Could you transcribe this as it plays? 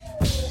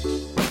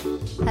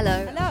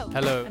Hello. Hello.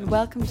 Hello. And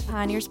welcome to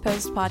Pioneers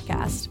Post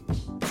podcast.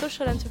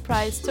 Social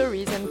enterprise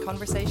stories and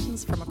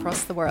conversations from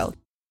across the world.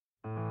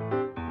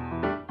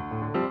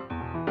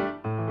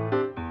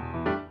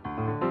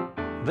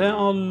 There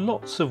are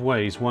lots of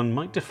ways one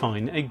might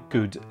define a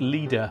good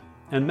leader,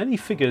 and many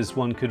figures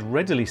one could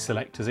readily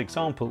select as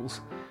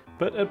examples.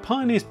 But at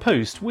Pioneers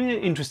Post, we're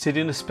interested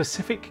in a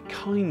specific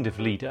kind of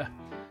leader.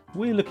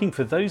 We're looking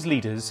for those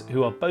leaders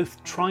who are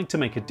both trying to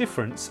make a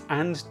difference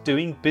and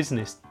doing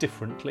business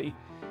differently.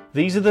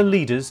 These are the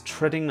leaders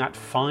treading that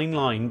fine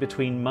line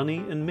between money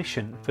and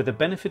mission for the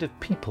benefit of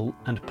people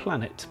and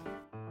planet.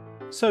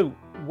 So,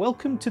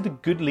 welcome to the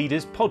Good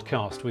Leaders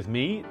podcast with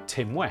me,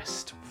 Tim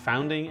West,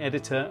 founding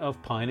editor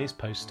of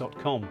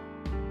pioneerspost.com.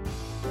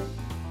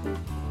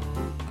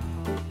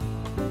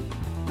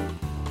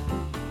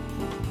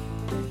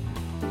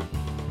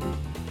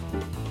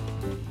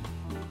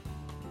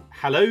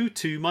 Hello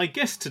to my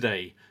guest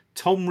today,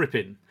 Tom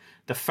Rippin,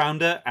 the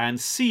founder and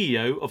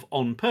CEO of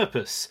On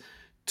Purpose.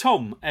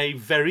 Tom, a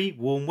very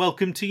warm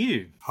welcome to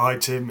you. Hi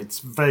Tim, it's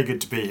very good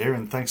to be here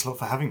and thanks a lot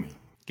for having me.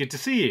 Good to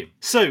see you.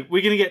 So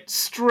we're going to get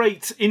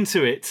straight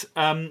into it.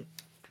 Tom,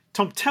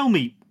 tell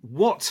me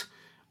what,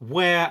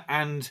 where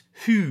and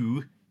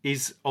who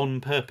is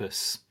On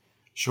Purpose?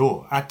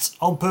 Sure. At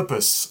On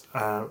Purpose,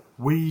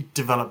 we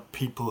develop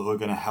people who are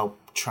going to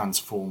help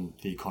transform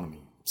the economy.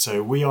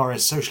 So we are a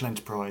social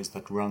enterprise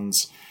that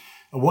runs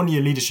a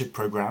one-year leadership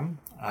program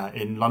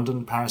in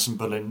London, Paris and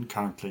Berlin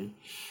currently.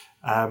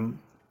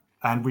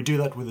 And we do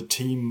that with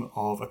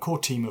a core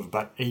team of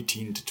about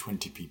 18 to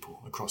 20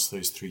 people across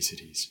those three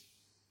cities.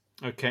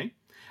 Okay.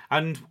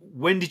 And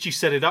when did you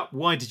set it up?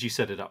 Why did you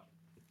set it up?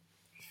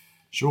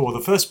 Sure. The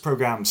first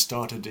program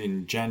started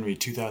in January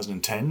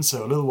 2010,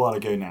 so a little while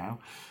ago now.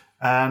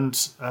 And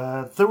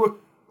there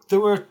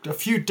were a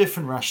few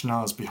different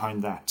rationales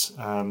behind that.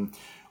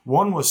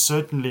 One was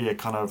certainly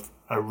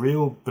a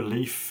real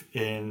belief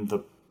in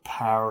the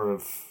power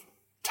of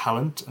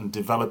talent and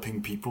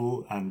developing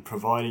people and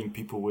providing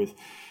people with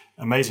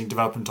amazing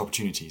development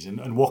opportunities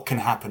and what can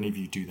happen if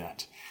you do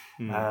that.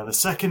 The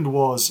second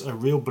was a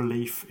real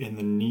belief in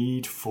the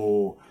need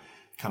for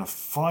kind of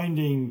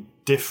finding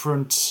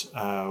different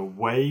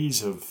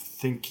ways of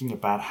thinking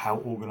about how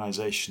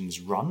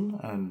organizations run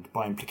and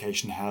by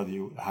implication how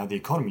the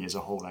economy as a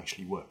whole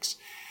actually works.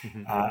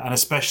 Mm-hmm. And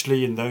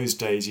especially in those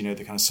days, the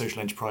kind of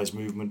social enterprise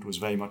movement was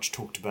very much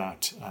talked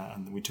about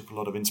and we took a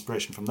lot of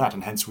inspiration from that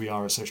and hence we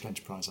are a social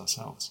enterprise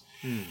ourselves.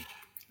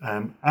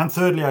 And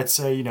thirdly, I'd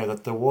say,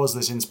 that there was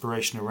this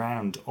inspiration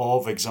around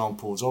of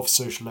examples of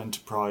social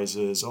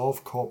enterprises,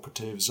 of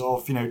cooperatives,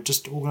 of,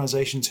 just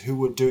organizations who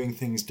were doing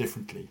things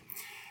differently.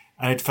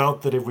 And it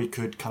felt that if we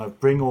could kind of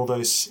bring all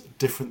those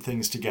different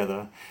things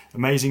together,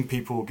 amazing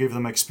people, give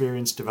them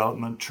experience,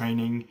 development,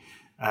 training,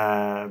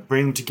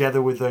 bring them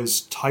together with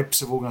those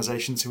types of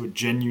organizations who are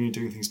genuinely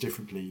doing things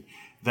differently,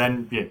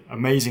 then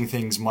amazing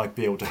things might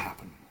be able to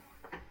happen.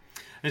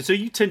 And so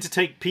you tend to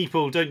take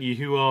people, don't you,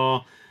 who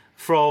are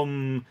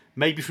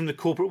maybe from the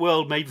corporate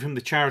world, maybe from the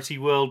charity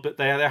world, but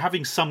they're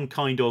having some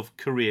kind of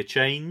career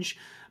change,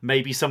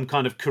 maybe some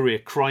kind of career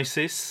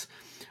crisis,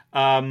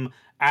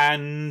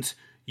 and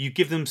you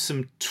give them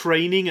some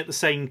training at the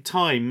same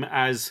time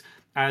as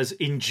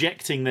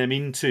injecting them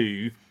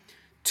into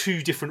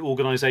two different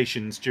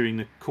organisations during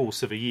the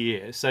course of a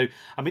year. So,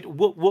 I mean,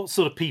 what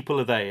sort of people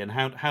are they, and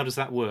how does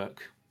that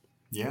work?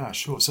 Yeah,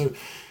 sure. So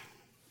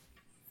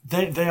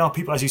They are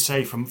people, as you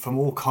say, from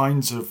all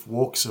kinds of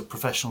walks of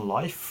professional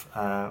life,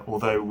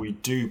 although we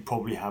do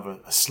probably have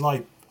a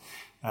slight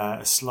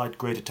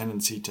greater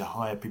tendency to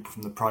hire people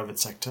from the private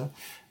sector.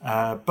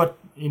 But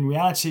in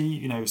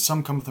reality,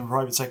 some come from the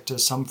private sector,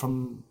 some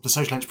from the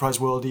social enterprise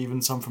world,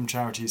 even some from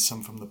charities,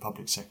 some from the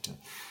public sector.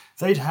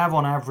 They'd have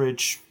on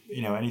average,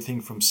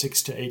 anything from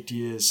 6 to 8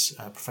 years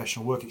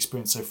professional work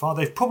experience so far.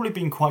 They've probably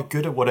been quite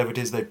good at whatever it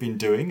is they've been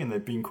doing and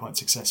they've been quite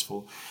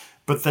successful.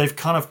 But they've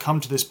kind of come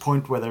to this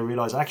point where they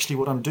realize, actually,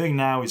 what I'm doing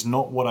now is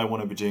not what I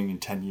want to be doing in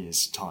 10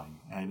 years' time.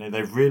 And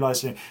they've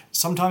realized,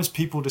 sometimes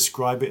people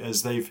describe it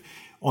as they've,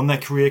 on their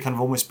career, kind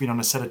of almost been on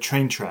a set of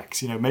train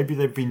tracks. Maybe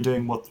they've been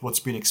doing what's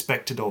been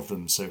expected of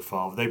them so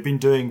far. They've been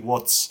doing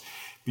what's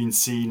been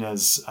seen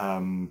as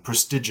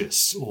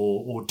prestigious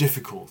or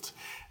difficult.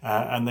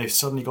 And they've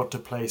suddenly got to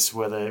a place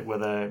where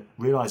they're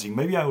realizing,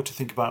 maybe I ought to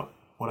think about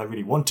what I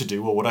really want to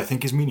do or what I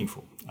think is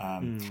meaningful.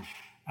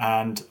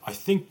 And I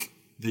think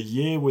the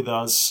year with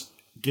us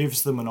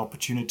gives them an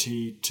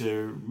opportunity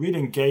to really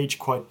engage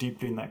quite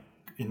deeply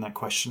in that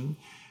question,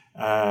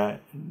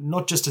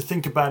 not just to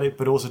think about it,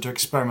 but also to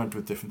experiment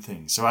with different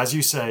things. So as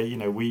you say,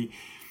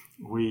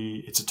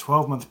 it's a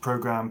 12-month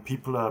program.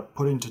 People are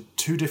put into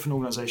two different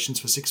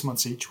organizations for 6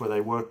 months each, where they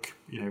work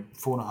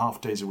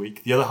 4.5 days a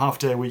week. The other half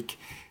day a week,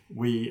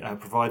 we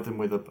provide them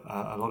with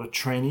a lot of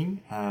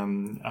training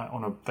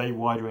on a very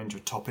wide range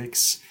of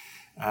topics.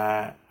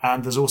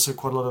 And there's also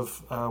quite a lot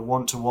of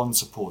one-to-one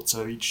support.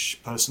 So each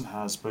person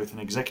has both an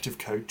executive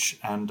coach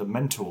and a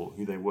mentor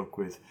who they work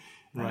with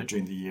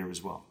during the year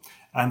as well.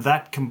 And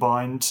that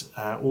combined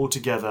all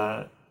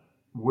together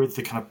with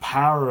the kind of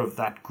power of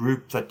that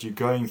group that you're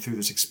going through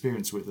this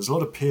experience with, there's a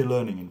lot of peer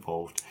learning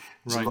involved.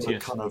 There's a lot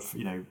of kind of,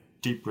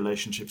 deep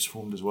relationships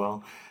formed as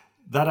well.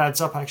 That adds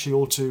up actually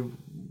all to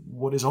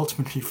what is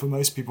ultimately for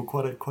most people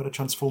quite a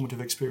transformative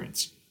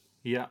experience.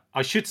 Yeah,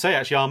 I should say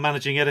actually, our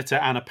managing editor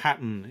Anna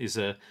Patton is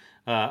an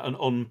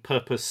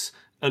on-purpose.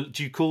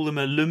 Do you call them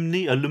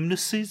alumni?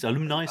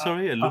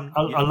 Sorry,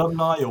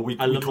 alumni, or we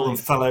call them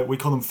fellow. We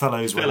call them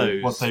fellows.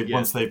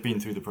 Once they've been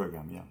through the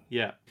program. Yeah.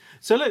 Yeah.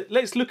 So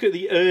let's look at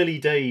the early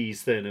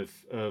days then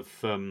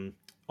of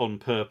On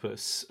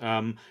Purpose,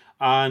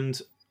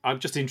 and I'm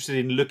just interested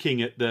in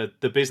looking at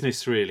the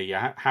business really,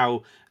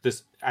 how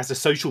this as a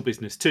social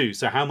business too.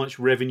 So how much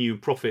revenue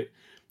and profit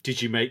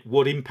did you make?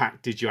 What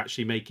impact did you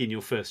actually make in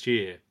your first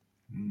year?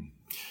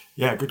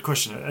 Yeah, good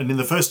question. And in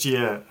the first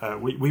year,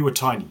 we were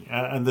tiny,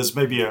 and there's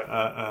maybe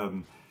a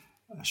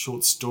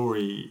short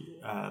story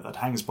that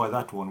hangs by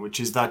that one, which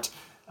is that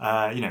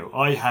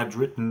I had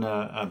written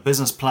a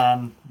business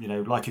plan,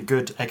 like a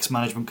good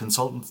ex-management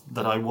consultant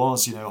that I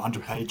was,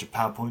 100-page of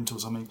PowerPoint or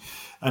something,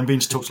 and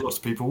been to talk to lots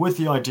of people with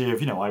the idea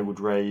of, I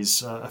would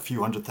raise a few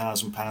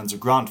 £100,000 of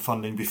grant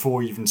funding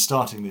before even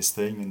starting this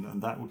thing,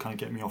 and that would kind of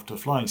get me off to a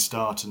flying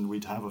start, and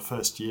we'd have a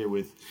first year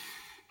with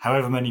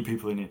however many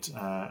people in it,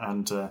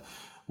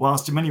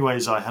 whilst in many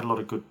ways I had a lot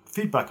of good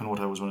feedback on what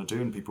I was going to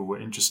do and people were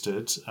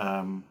interested,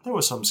 there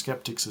were some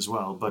skeptics as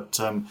well. But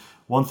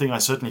one thing I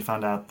certainly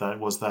found out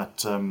was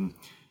that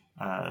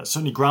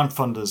certainly grant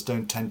funders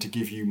don't tend to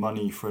give you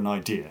money for an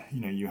idea.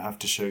 You have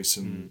to show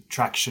some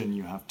traction.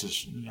 You have to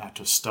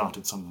have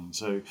started something.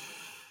 So,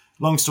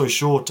 long story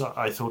short,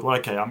 I thought, well,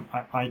 okay,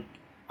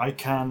 I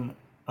can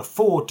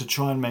afford to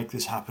try and make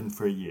this happen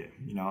for a year.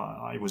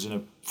 I was in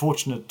a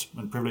fortunate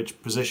and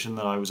privileged position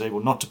that I was able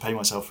not to pay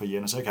myself for a year,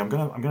 and I said, okay, I'm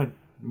going to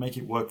make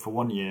it work for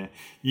 1 year,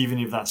 even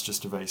if that's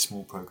just a very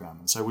small program.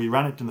 And so we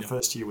ran it in the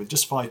first year with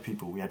just 5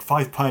 people. We had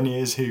 5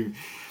 pioneers who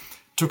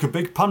took a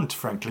big punt,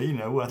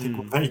 frankly. I think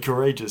were very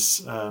courageous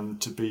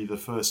to be the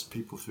first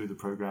people through the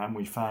program.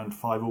 We found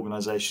 5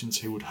 organizations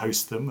who would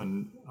host them,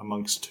 and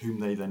amongst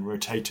whom they then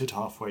rotated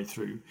halfway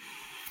through.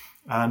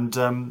 And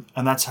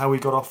that's how we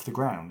got off the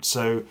ground.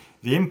 So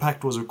the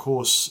impact was, of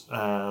course,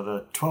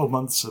 the 12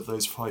 months of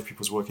those 5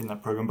 people's work in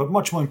that program, but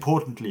much more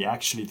importantly,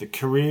 actually, the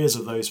careers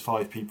of those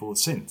 5 people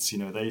since.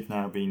 They've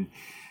now been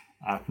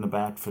out and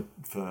about for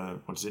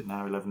what is it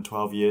now, 11,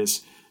 12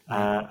 years,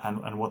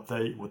 and what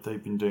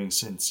they've been doing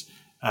since.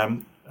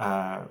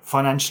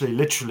 Financially,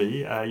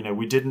 literally,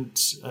 we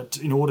didn't,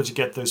 in order to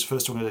get those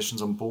first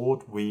organizations on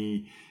board,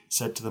 we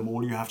said to them,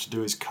 all you have to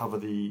do is cover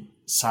the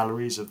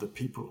salaries of the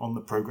people on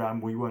the program.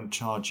 We won't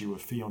charge you a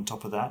fee on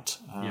top of that.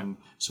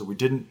 So we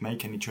didn't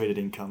make any traded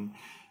income.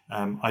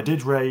 I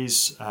did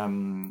raise,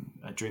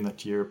 during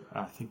that year,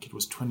 I think it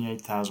was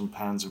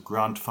 £28,000 of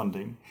grant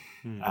funding.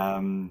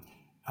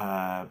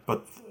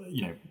 But,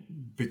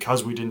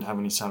 because we didn't have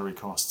any salary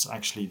costs,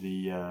 actually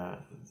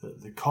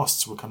the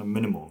costs were kind of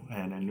minimal.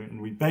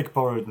 And we begged,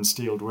 borrowed and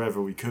stealed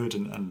wherever we could.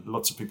 And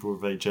lots of people were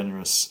very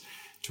generous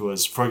to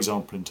us, for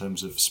example, in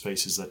terms of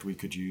spaces that we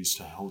could use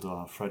to hold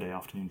our Friday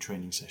afternoon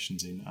training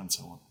sessions in and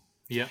so on.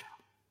 Yeah.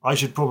 I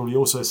should probably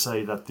also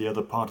say that the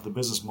other part of the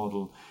business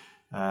model,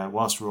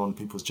 whilst we're on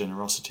people's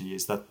generosity,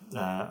 is that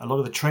a lot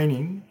of the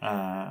training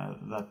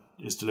that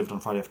is delivered on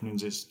Friday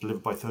afternoons is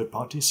delivered by third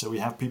parties. So we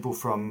have people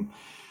from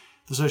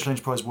the social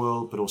enterprise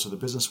world, but also the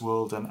business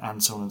world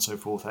and so on and so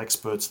forth,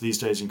 experts these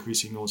days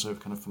increasingly also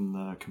kind of from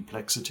the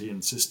complexity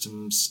and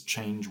systems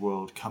change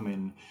world come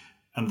in,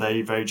 and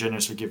they very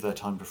generously give their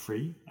time for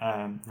free,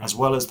 as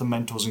well as the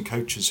mentors and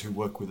coaches who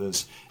work with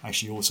us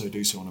actually also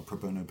do so on a pro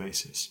bono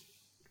basis.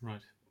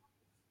 Right.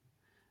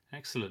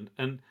 Excellent.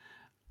 And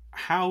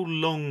how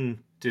long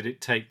did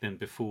it take then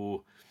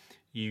before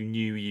you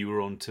knew you were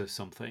onto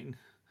something?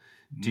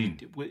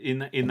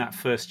 In that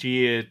first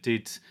year,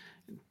 did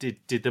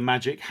the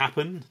magic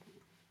happen?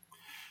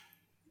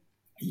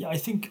 Yeah, I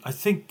think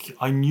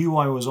I knew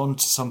I was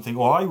onto something,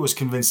 or I was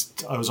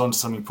convinced I was onto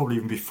something probably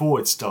even before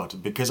it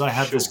started, because I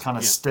had this kind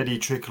of steady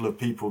trickle of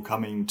people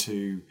coming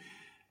to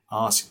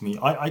ask me.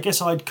 I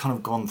guess I'd kind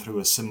of gone through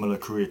a similar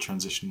career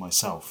transition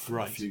myself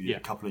a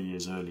couple of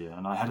years earlier,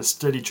 and I had a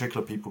steady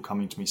trickle of people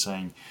coming to me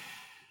saying,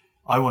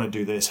 I want to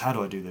do this, how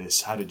do I do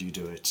this, how did you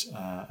do it?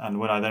 And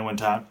when I then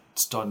went out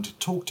starting to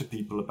talk to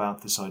people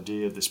about this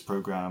idea, this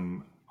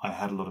program, I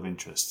had a lot of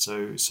interest.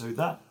 So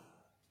that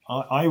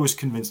I was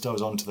convinced I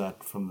was onto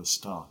that from the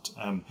start.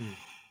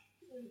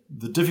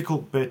 The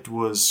difficult bit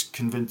was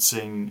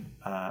convincing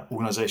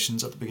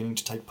organisations at the beginning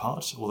to take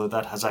part, although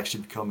that has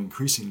actually become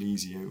increasingly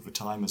easier over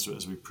time as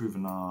we've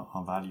proven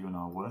our value and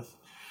our worth.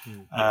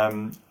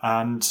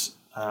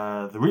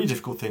 The really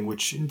difficult thing,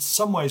 which in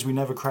some ways we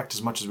never cracked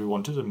as much as we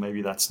wanted, and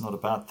maybe that's not a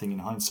bad thing in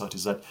hindsight,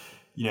 is that,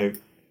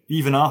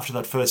 even after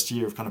that first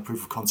year of kind of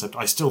proof of concept,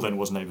 I still then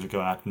wasn't able to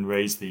go out and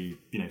raise the,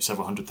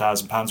 several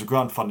 £100,000 of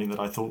grant funding that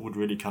I thought would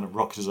really kind of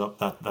rocket us up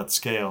that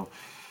scale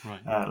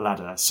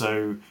ladder.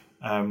 So,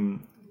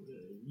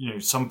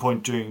 some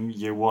point during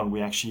year 1,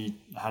 we actually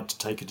had to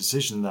take a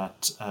decision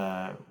that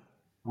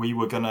we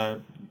were going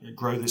to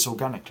grow this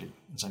organically.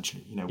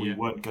 essentially. We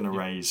weren't going to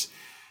raise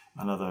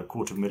another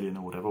 $250,000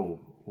 or whatever, or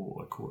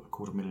a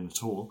 $250,000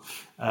 at all.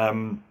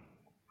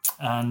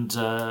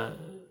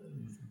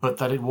 But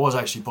that it was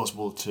actually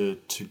possible to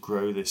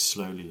grow this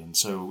slowly. And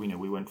so,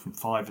 we went from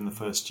 5 in the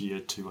first year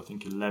to, I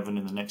think, 11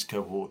 in the next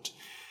cohort,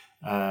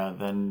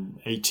 then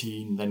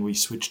 18. Then we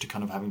switched to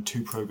kind of having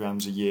 2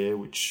 programs a year,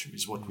 which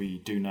is what we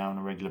do now on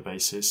a regular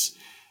basis.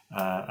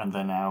 And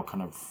then now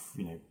kind of,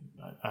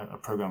 a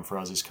program for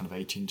us is kind of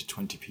 18 to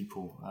 20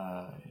 people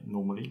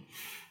normally.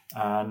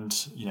 And,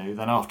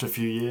 then after a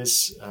few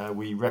years,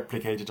 we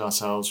replicated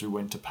ourselves. We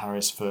went to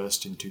Paris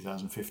first in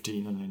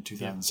 2015 and in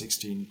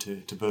 2016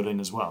 to Berlin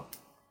as well.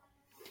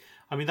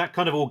 I mean, that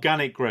kind of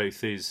organic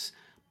growth is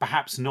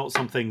perhaps not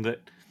something that,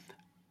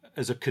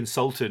 as a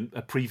consultant,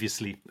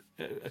 previously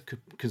a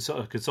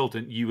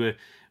consultant, you were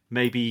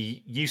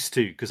maybe used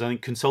to, because I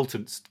think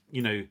consultants,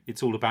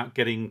 it's all about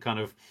getting kind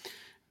of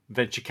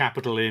venture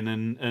capital in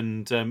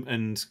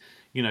and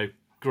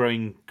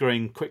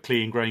growing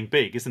quickly and growing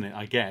big, isn't it?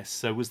 I guess.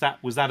 So was that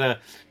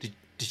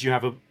did you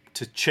have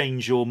to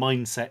change your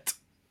mindset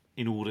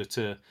in order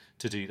to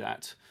do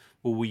that,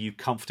 or were you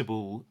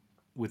comfortable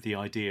with the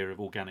idea of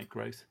organic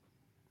growth?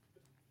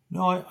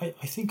 No,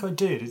 I think I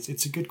did.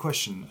 It's a good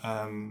question.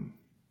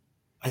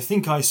 I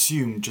think I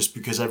assumed just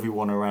because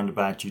everyone around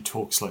about you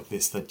talks like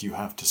this that you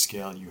have to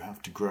scale, you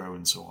have to grow,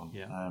 and so on.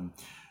 Yeah.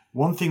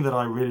 One thing that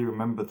I really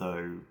remember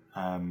though,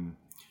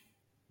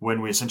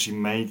 when we essentially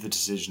made the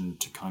decision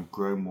to kind of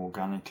grow more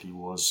organically,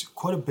 was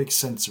quite a big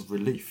sense of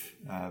relief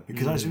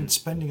because I've been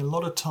spending a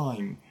lot of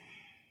time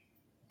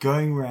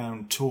going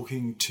around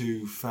talking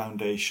to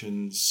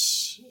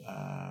foundations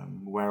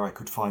where I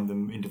could find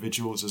them,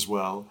 individuals as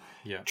well,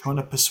 trying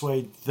to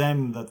persuade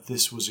them that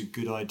this was a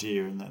good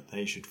idea and that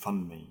they should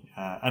fund me.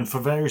 And for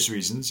various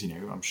reasons,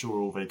 I'm sure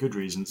all very good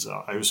reasons,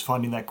 I was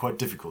finding that quite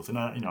difficult. And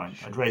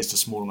I'd raised a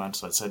small amount,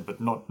 as I said, but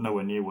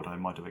nowhere near what I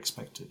might have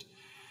expected.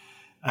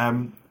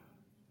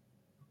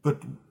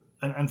 But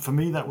for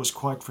me, that was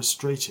quite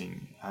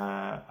frustrating.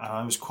 And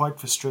I was quite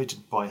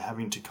frustrated by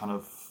having to kind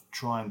of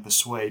try and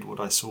persuade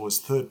what I saw as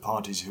third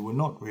parties who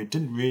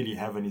didn't really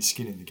have any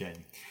skin in the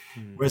game.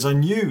 Whereas I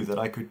knew that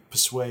I could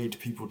persuade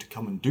people to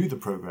come and do the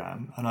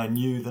program, and I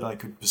knew that I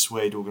could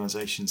persuade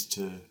organizations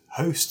to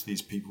host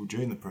these people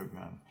during the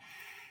program.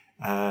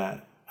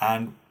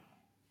 And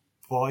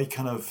by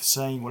kind of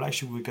saying, well,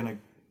 actually, we're going to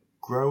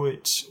grow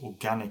it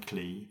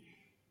organically,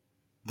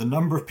 the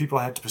number of people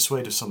I had to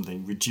persuade of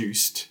something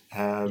reduced,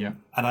 and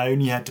I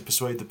only had to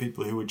persuade the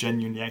people who were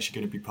genuinely actually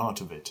going to be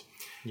part of it.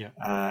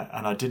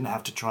 And I didn't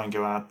have to try and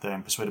go out there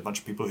and persuade a bunch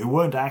of people who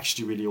weren't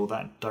actually really all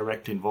that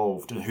directly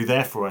involved, and who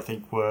therefore I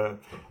think were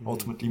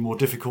ultimately more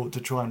difficult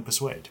to try and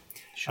persuade.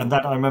 Sure. And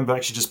that I remember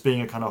actually just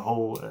being a kind of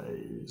whole,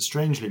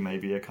 strangely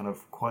maybe, a kind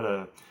of quite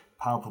a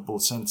palpable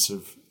sense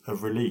of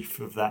relief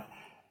of that,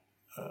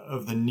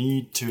 of the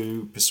need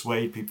to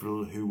persuade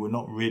people who were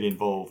not really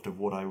involved of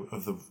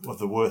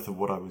the worth of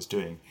what I was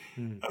doing,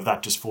 of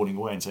that just falling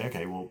away and saying,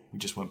 okay, well, we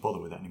just won't bother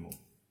with that anymore.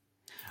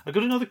 I've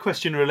got another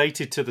question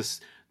related to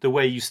the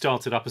way you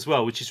started up as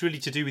well, which is really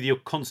to do with your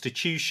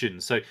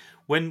constitution. So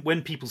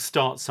when people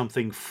start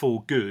something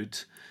for good,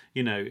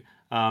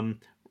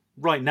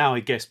 right now, I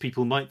guess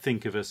people might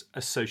think of as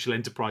a social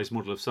enterprise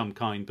model of some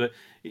kind, but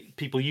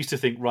people used to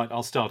think, right,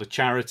 I'll start a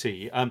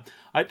charity.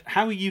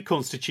 How are you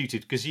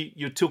constituted? Because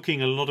you're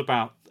talking a lot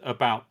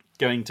about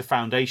going to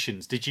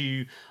foundations.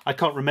 I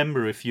can't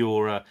remember if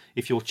you're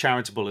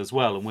charitable as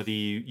well, and whether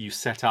you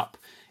set up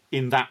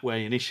in that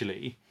way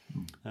initially.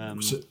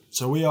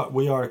 So we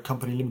are a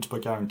company limited by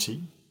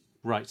guarantee.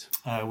 Right.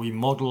 We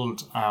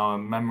modelled our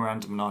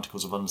memorandum and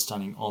articles of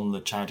understanding on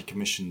the Charity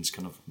Commission's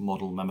kind of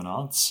model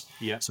memonarts.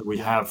 Yeah. So we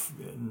have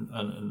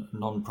a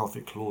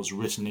non-profit clause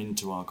written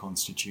into our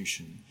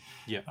constitution.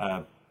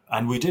 Yeah.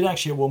 And we did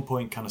actually at one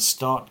point kind of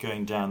start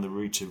going down the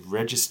route of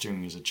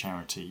registering as a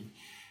charity,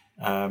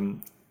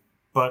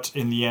 but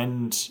in the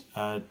end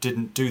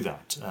didn't do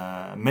that.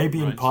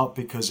 Maybe in part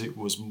because it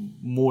was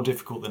more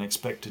difficult than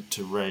expected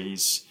to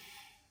raise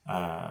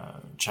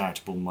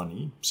charitable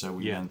money. So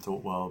we then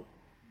thought, well,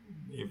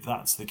 if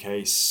that's the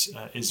case,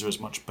 is there as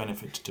much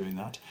benefit to doing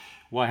that?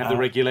 Why have the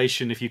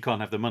regulation if you can't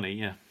have the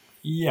money?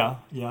 Yeah.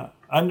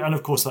 And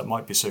of course that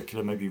might be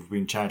circular. Maybe we've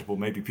been charitable.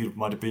 Maybe people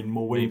might have been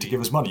more willing to give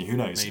us money. Who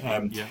knows?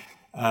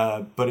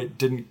 But it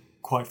didn't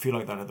quite feel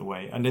like that at the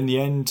way. And in the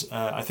end,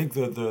 I think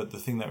the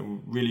thing that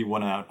really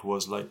won out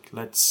was like,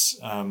 let's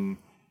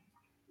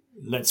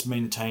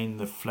maintain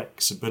the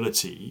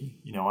flexibility.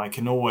 I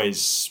can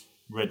always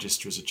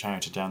register as a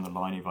charity down the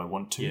line if I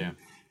want to. Yeah.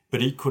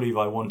 But equally, if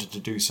I wanted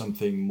to do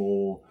something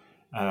more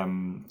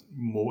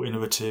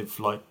innovative,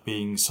 like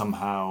being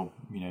somehow,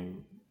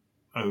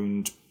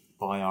 owned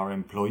by our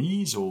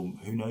employees, or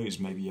who knows,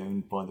 maybe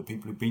owned by the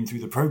people who've been through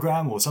the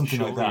program, or something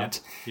like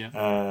that.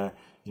 Yeah.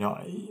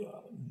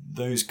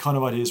 Those kind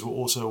of ideas were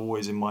also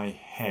always in my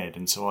head,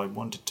 and so I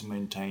wanted to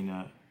maintain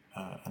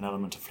an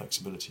element of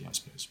flexibility, I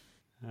suppose.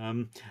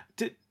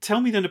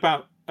 Tell me then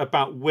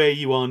about where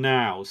you are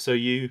now. So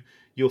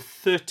you're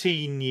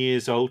 13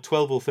 years old,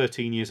 12 or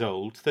 13 years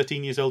old,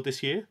 13 years old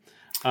this year.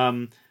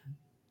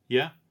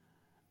 Yeah,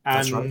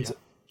 That's right.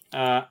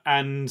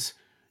 and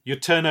your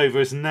turnover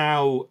is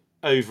now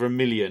over 1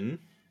 million.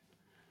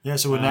 Yeah,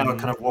 so we're now at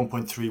kind of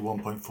 1.3,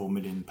 1.4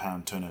 million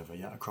pound turnover,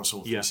 across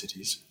all three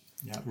cities.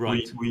 Yeah,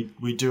 right.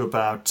 We do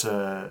about,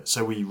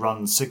 so we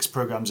run 6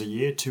 programs a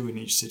year, 2 in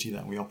each city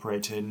that we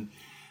operate in.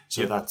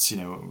 So that's,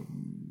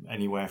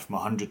 anywhere from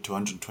 100 to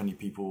 120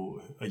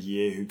 people a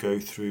year who go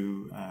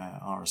through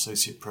our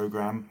associate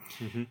program.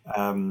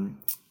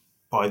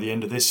 By the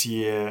end of this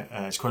year,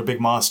 it's quite a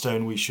big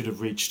milestone. We should have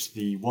reached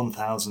the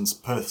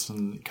 1,000th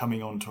person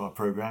coming onto our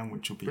program,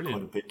 which will be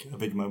quite a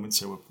big moment.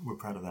 So we're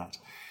proud of that.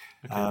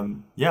 Okay.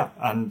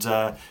 And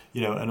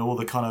all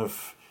the kind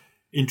of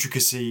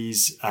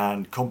intricacies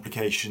and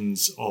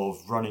complications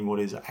of running what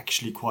is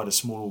actually quite a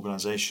small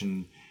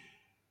organisation,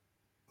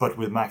 but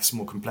with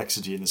maximal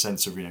complexity in the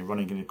sense of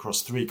running it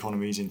across 3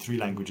 economies in 3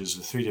 languages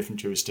with 3 different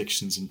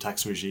jurisdictions and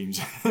tax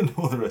regimes and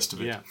all the rest of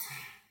it. Yeah.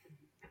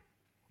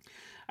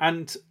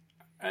 And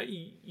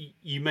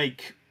you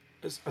make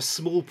a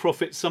small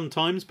profit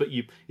sometimes, but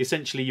you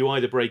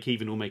either break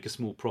even or make a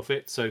small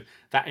profit. So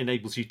that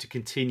enables you to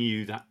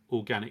continue that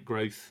organic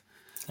growth.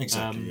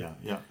 Exactly.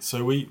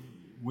 So we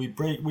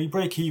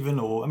break even,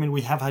 or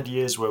we have had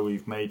years where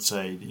we've made,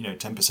 say,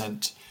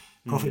 10%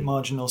 profit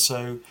margin or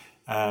so.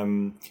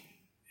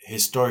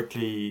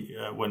 Historically,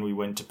 when we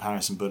went to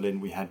Paris and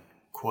Berlin, we had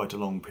quite a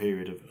long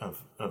period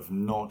of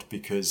not,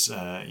 because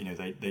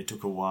they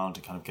took a while to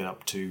kind of get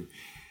up to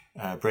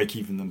break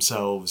even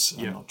themselves,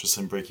 and not just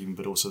then break even,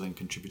 but also then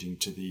contributing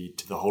to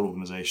the whole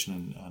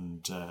organisation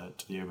and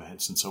to the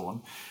overheads and so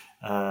on.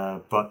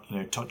 But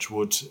touch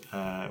wood,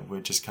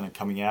 we're just kind of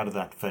coming out of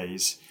that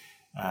phase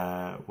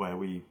where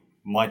we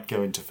might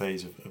go into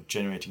phase of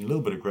generating a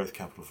little bit of growth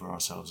capital for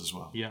ourselves as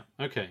well. Yeah.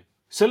 Okay.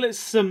 So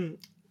let's.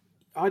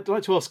 I'd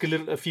like to ask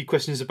a few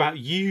questions about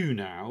you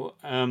now,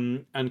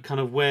 and kind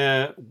of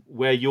where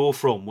you're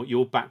from, what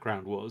your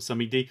background was.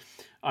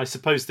 I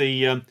suppose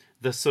the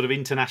sort of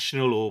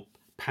international or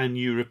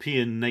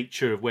pan-European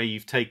nature of where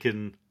you've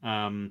taken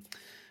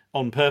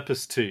on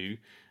purpose to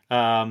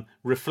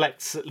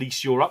reflects at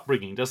least your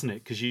upbringing, doesn't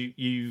it? Because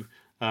you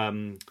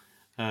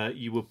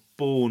were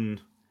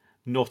born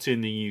not in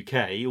the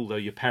UK, although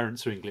your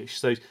parents are English.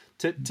 So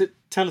to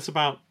tell us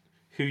about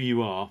who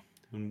you are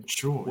and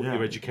what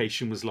your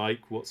education was like,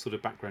 what sort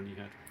of background you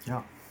had.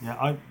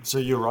 So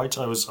you're right.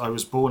 I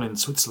was born in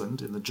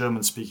Switzerland, in the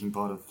German-speaking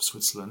part of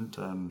Switzerland,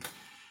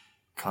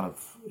 kind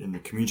of in the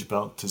commuter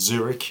belt to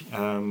Zurich.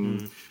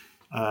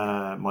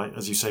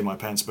 As you say, my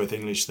parents are both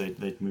English.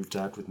 They'd moved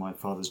out with my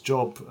father's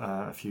job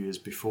a few years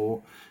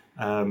before.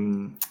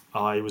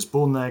 I was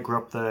born there, grew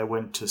up there,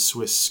 went to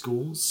Swiss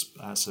schools,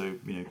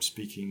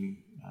 speaking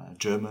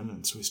German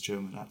and Swiss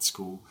German at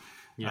school.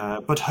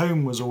 But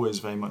home was always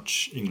very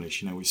much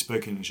English. We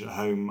spoke English at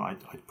home.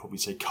 I'd probably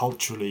say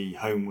culturally,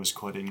 home was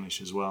quite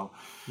English as well.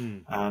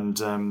 And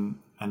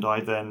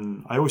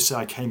I always say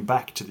I came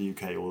back to the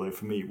UK, although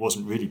for me it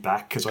wasn't really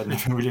back because I'd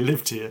never really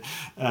lived here.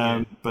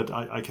 But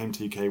I came to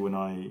the UK when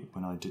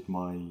I did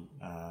my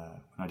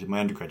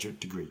undergraduate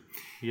degree.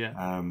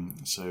 And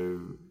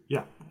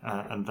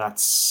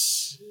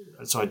that's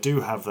so I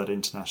do have that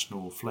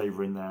international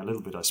flavour in there a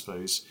little bit, I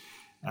suppose.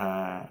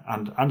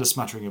 And a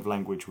smattering of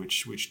language,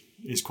 which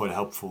is quite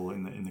helpful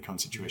in the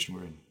current situation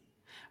we're in.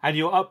 And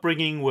your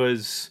upbringing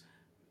was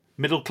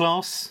middle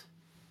class?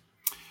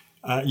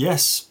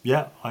 Yes,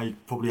 I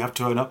probably have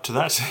to own up to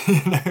that.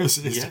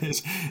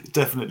 It's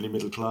definitely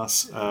middle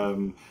class.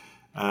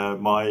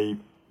 My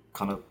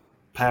kind of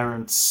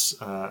parents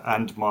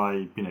and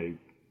my kind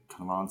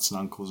of aunts and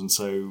uncles and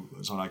so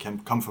on. I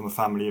come from a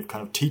family of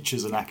kind of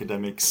teachers and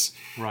academics.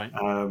 Right.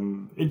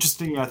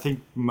 Interesting, I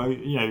think.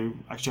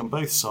 Actually, on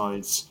both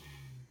sides,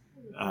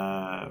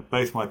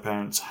 both my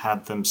parents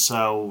had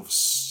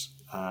themselves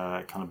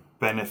kind of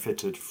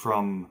benefited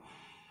from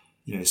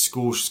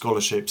school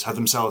scholarships. Had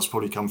themselves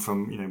probably come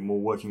from more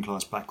working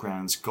class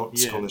backgrounds. Got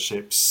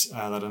scholarships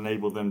that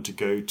enabled them to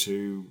go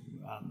to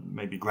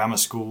maybe grammar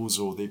schools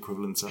or the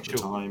equivalents at the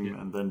time,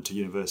 and then to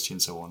university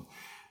and so on.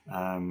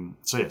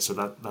 So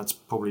that's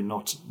probably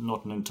not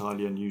an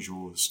entirely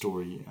unusual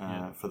story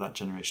for that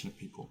generation of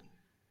people.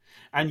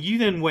 And you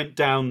then went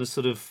down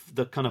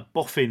the kind of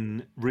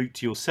boffin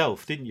route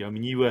yourself, didn't you?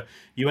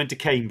 You went to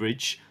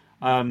Cambridge.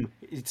 I'm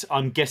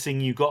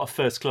guessing you got a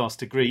first class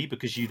degree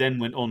because you then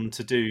went on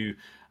to do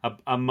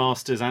a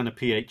master's and a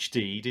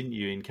PhD, didn't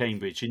you, in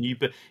Cambridge? And you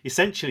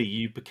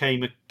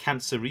became a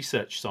cancer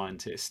research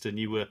scientist, and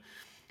you were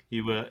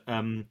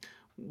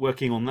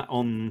working on that,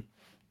 on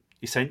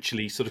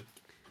essentially sort of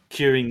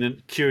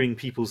curing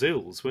people's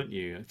ills, weren't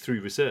you,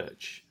 through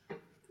research?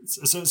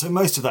 So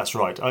most of that's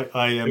right.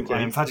 I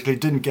emphatically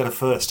didn't get a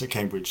first at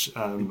Cambridge.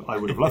 I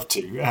would have loved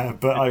to,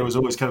 but I was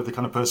always kind of the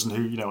kind of person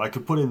who, I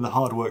could put in the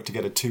hard work to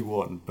get a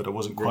 2-1, but I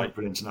wasn't quite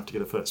brilliant enough to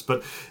get a first.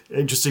 But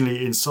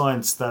interestingly, in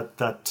science,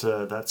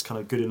 that's kind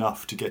of good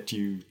enough to get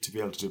you to be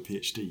able to do a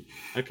PhD.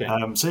 Okay.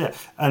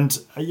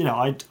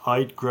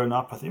 I'd grown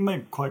up, I think,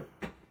 maybe quite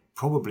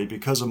probably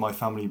because of my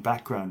family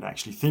background,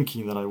 actually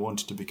thinking that I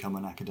wanted to become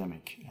an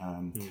academic,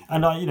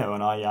 and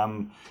I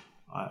am.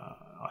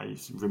 I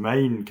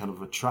remain kind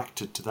of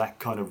attracted to that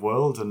kind of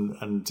world,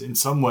 and in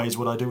some ways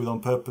what I do with On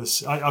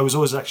Purpose, I was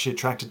always actually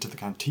attracted to the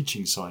kind of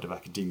teaching side of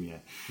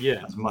academia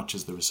as much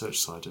as the research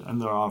side,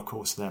 and there are of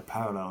course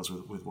parallels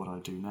with what I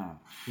do now.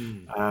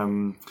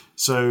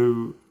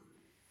 So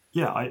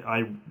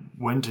I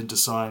went into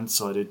science.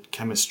 I did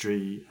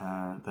chemistry,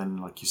 then,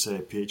 like you say,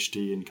 a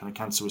PhD in kind of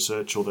cancer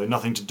research, although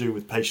nothing to do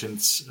with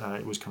patients.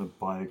 It was kind of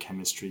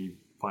biochemistry,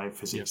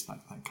 biophysics, that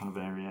kind of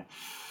area.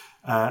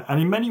 And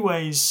in many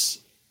ways,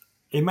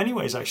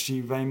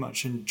 actually very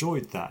much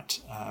enjoyed that.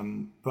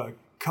 But a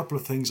couple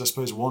of things, I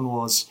suppose. One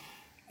was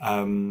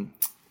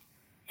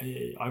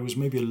I was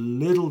maybe a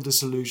little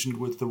disillusioned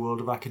with the world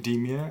of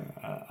academia,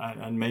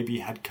 and maybe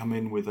had come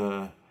in with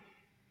a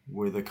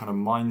kind of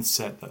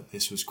mindset that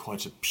this was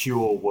quite a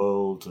pure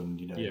world, and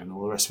and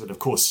all the rest of it. Of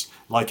course,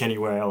 like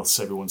anywhere else,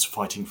 everyone's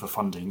fighting for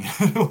funding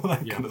and all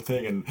that kind of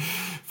thing, and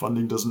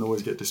funding doesn't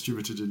always get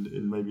distributed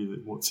in maybe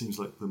what seems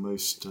like the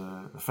most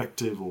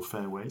effective or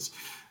fair ways.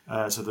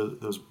 So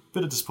there was a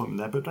bit of disappointment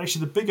there. But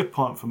actually, the bigger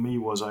part for me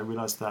was I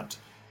realised that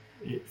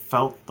it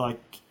felt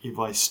like if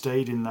I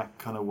stayed in that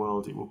kind of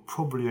world, it would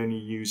probably only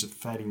use a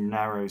fairly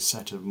narrow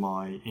set of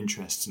my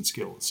interests and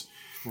skills.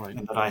 Right.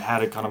 And that I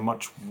had a kind of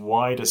much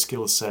wider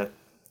skill set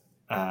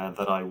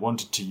that I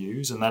wanted to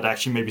use, and that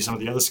actually maybe some of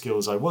the other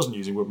skills I wasn't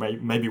using were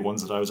maybe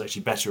ones that I was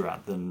actually better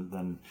at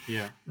than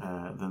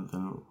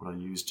what I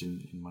used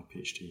in my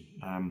PhD.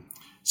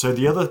 So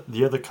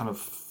the other kind of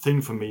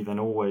thing for me then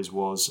always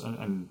was,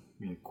 and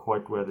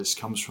quite where this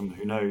comes from,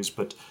 who knows,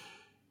 but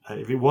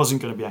if it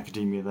wasn't going to be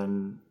academia,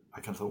 then I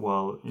kind of thought,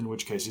 well, in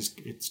which case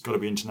it's got to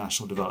be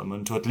international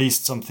development, or at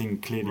least something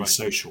clearly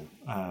social.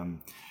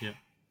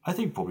 I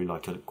think probably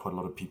like quite a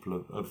lot of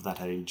people of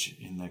that age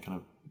in their kind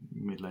of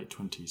mid-late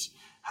 20s.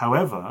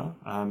 However,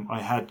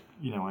 I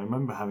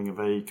remember having a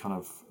very kind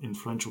of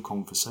influential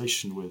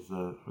conversation with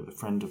a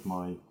friend of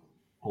my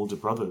older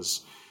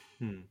brother's.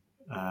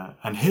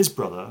 And his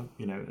brother,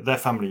 their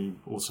family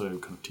also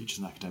kind of teaches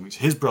in academics.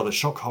 His brother,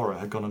 shock horror,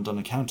 had gone and done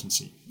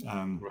accountancy.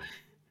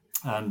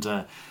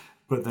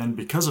 But then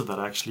because of that,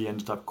 actually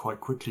ended up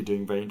quite quickly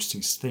doing very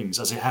interesting things,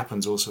 as it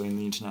happens also in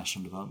the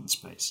international development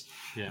space.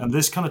 And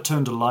this kind of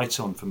turned a light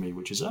on for me,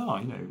 which is,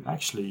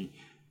 actually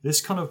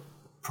this kind of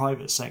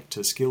private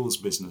sector skills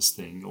business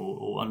thing,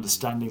 or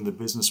understanding the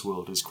business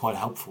world, is quite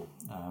helpful.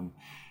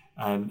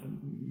 And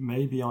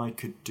maybe I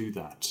could do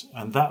that.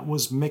 And that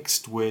was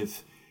mixed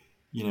with,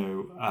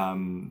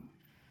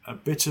 a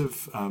bit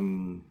of a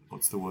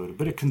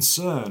bit of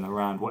concern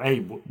around,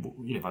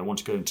 if I want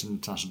to go into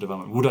international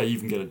development, would I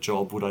even get a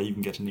job? Would I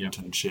even get an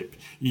internship?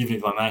 Even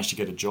if I managed to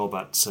get a job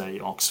at, say,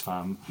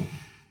 Oxfam,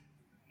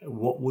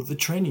 what would the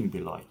training be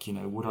like?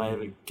 Would I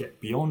ever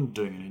get beyond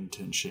doing an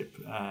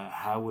internship?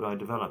 How would I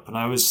develop? And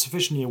I was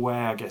sufficiently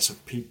aware, I guess,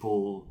 of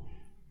people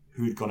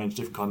who'd gone into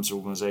different kinds of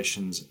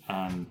organizations,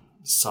 and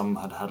some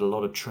had had a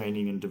lot of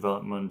training and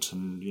development,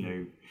 and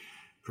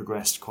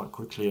progressed quite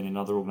quickly, and in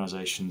other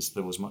organizations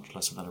there was much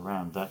less of that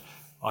around, that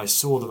I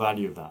saw the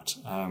value of that.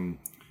 And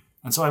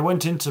so I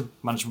went into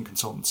management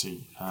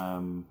consultancy,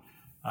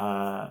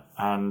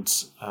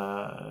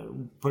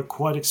 but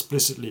quite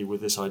explicitly with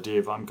this idea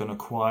of I'm going to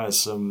acquire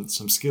some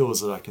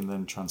skills that I can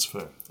then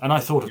transfer. And I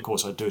thought, of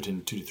course, I'd do it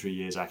in 2 to 3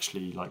 years.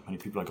 Actually, like many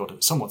people, I got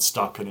it somewhat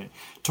stuck, and it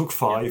took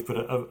 5,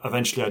 but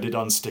eventually I did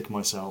unstick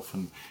myself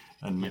and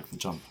make the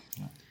jump.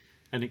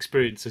 An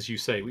experience, as you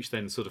say, which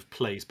then sort of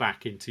plays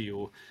back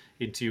into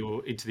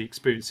the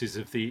experiences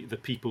of the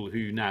people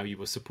who now you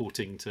were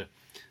supporting to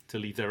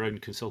lead their own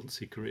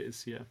consultancy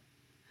careers. Yeah,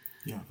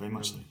 very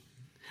much so.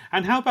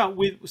 And how about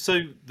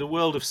the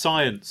world of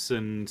science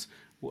and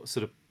what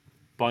sort of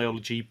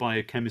biology,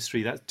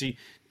 biochemistry? That do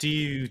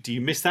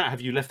you miss that?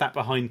 Have you left that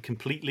behind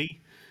completely?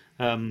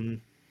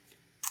 Do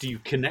you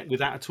connect with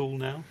that at all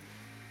now?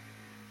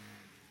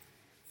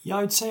 Yeah,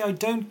 I'd say I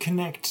don't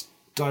connect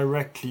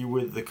directly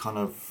with the kind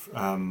of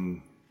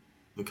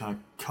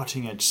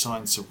cutting edge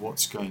science of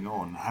what's going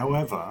on.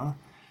 However,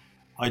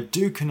 I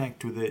do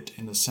connect with it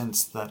in the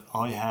sense that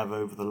I have,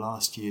 over the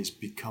last years,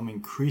 become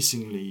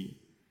increasingly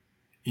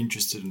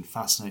interested and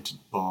fascinated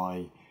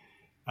by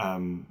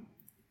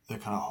the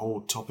kind of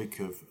whole topic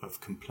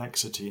of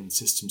complexity and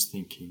systems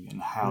thinking,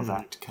 and how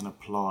that can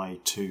apply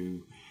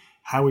to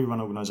how we run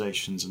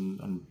organizations,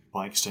 and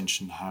by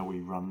extension how we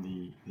run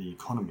the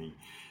economy.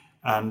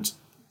 And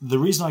the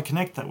reason I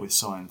connect that with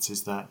science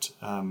is that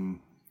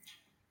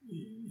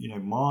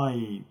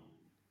my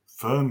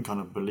firm kind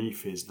of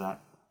belief is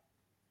that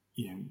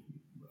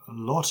a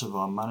lot of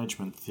our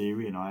management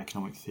theory and our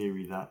economic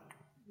theory that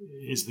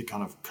is the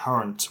kind of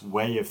current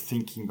way of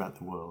thinking about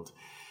the world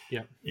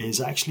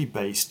is actually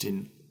based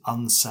in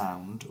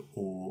unsound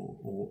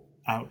or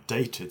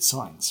outdated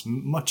science,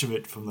 much of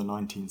it from the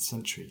 19th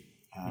century.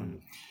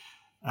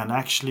 And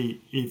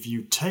actually, if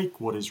you take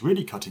what is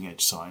really cutting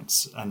edge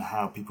science and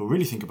how people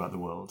really think about the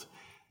world,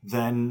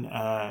 then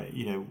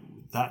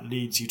that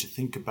leads you to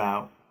think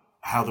about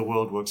how the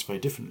world works very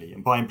differently,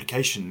 and by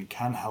implication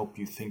can help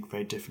you think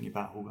very differently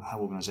about how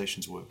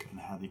organizations work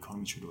and how the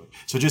economy should work.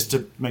 So just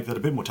to make that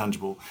a bit more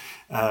tangible,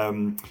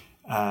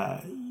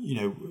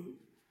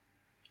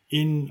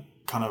 in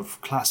kind of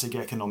classic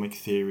economic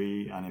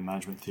theory and in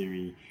management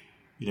theory,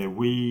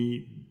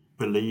 we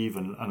believe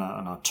and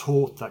are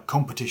taught that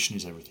competition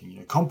is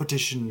everything.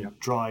 Competition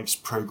drives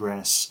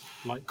progress.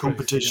 Like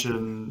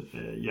competition,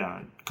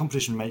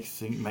 competition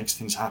makes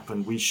things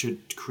happen. We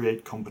should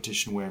create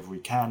competition wherever we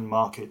can.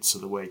 Markets are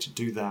the way to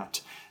do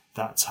that.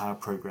 That's how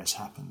progress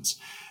happens.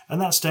 And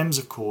that stems,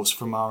 of course,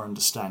 from our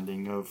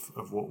understanding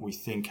of what we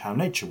think how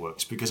nature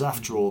works. Because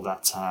after all,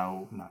 that's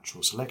how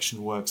natural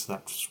selection works.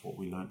 That's what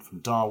we learned from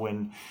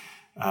Darwin.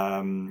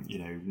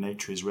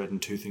 Nature is red in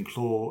tooth and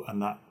claw,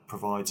 and that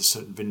provides a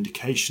certain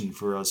vindication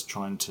for us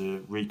trying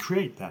to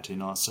recreate that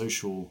in our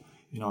society,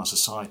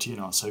 in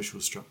our social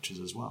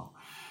structures as well.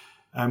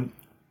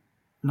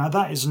 Now,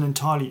 that is an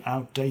entirely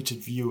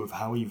outdated view of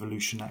how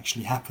evolution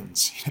actually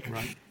happens.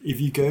 Right. If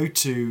you go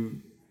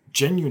to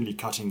genuinely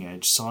cutting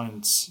edge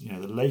science,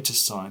 the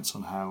latest science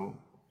on how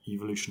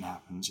evolution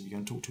happens, if you go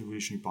and talk to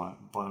evolutionary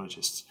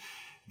biologists,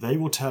 they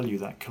will tell you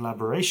that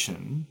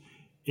collaboration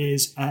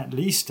is at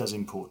least as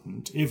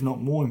important, if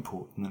not more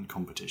important, than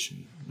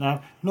competition.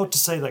 Now, not to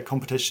say that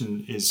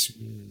competition is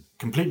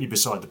completely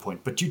beside the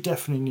point, but you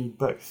definitely need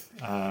both.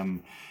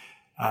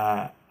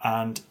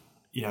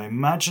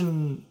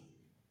 Imagine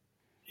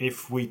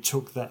if we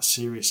took that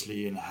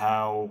seriously in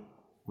how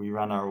we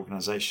run our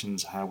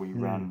organizations, how we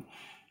run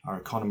our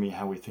economy,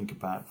 how we think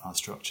about our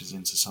structures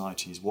in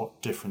societies,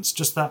 what difference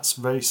just that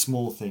very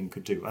small thing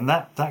could do. And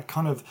that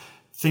kind of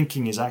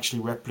thinking is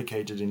actually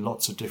replicated in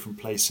lots of different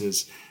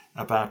places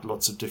about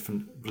lots of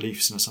different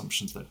beliefs and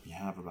assumptions that we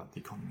have about the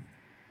economy.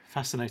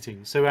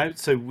 Fascinating.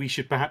 So we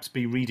should perhaps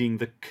be reading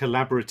the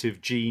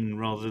collaborative gene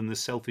rather than the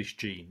selfish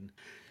gene.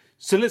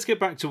 So let's get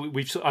back to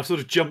I've sort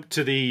of jumped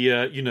to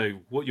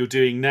the what you're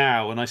doing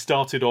now, and I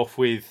started off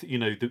with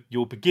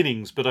your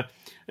beginnings. But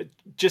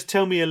just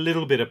tell me a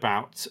little bit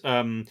about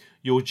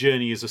your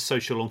journey as a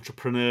social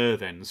entrepreneur.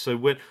 Then, so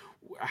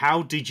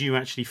how did you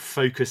actually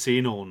focus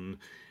in on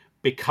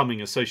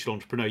becoming a social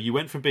entrepreneur? You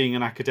went from being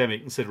an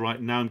academic and said, right,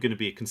 now I'm going to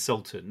be a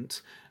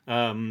consultant.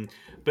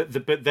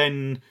 But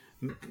then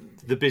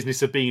the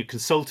business of being a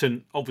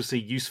consultant, obviously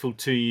useful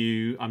to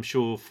you, I'm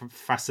sure,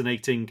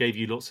 fascinating, gave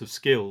you lots of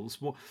skills.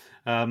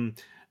 And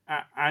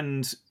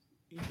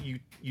you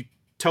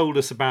told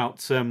us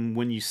about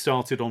when you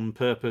started on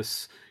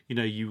purpose,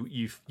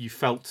 you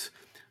felt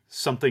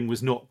something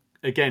was not,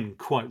 again,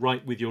 quite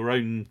right with your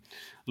own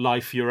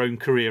life, your own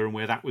career, and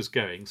where that was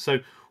going. So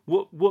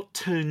what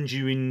turned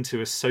you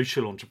into a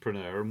social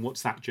entrepreneur, and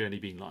what's that journey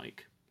been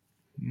like?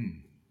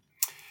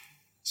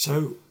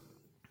 So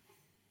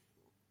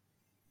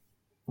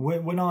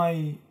when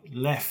I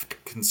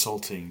left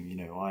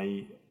consulting,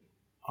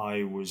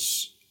 I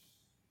was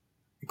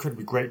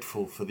incredibly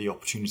grateful for the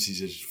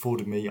opportunities it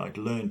afforded me. I'd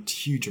learned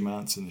huge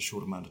amounts in a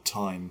short amount of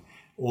time.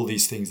 All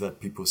these things that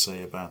people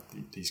say about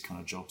these kind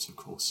of jobs, of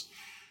course.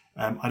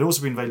 I'd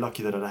also been very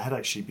lucky that I had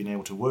actually been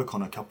able to work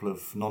on a couple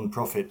of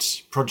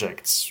non-profit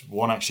projects,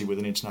 one actually with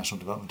an international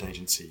development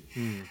agency.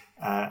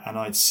 And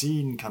I'd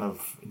seen kind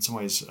of, in some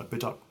ways, a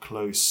bit up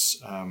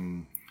close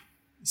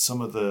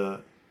some of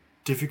the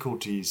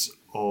difficulties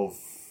of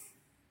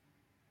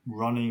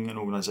running an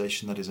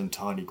organization that is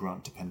entirely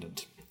grant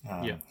dependent.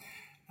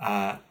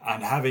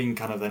 And having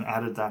kind of then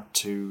added that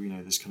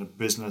to this kind of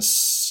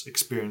business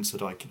experience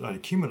that I'd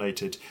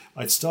accumulated,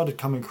 I'd started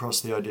coming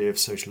across the idea of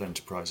social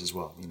enterprise as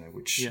well.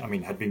 Which I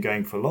mean had been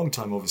going for a long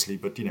time, obviously,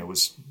 but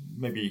was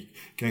maybe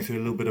going through a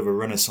little bit of a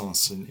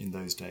renaissance in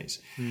those days.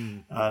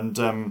 And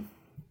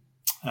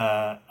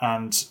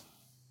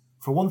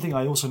for one thing,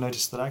 I also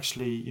noticed that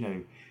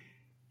actually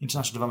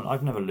international development.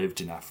 I've never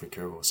lived in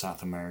Africa or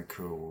South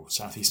America or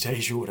Southeast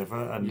Asia or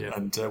whatever.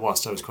 And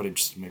whilst I was quite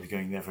interested in maybe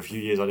going there for a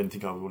few years, I didn't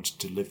think I wanted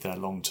to live there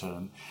long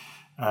term.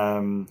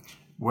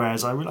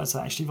 Whereas I realised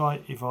that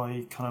actually if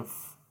I kind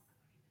of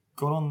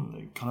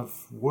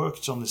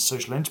worked on this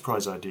social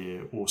enterprise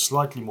idea, or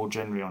slightly more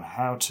generally on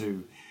how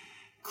to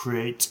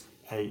create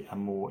a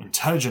more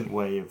intelligent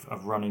way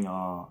of running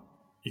our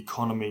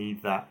economy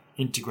that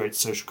integrates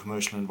social,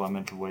 commercial, and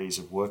environmental ways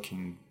of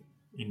working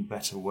in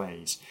better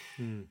ways.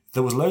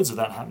 There was loads of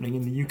that happening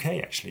in the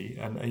UK actually,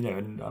 and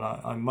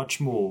I'm much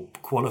more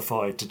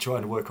qualified to try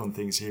and work on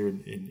things here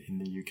in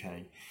the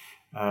UK.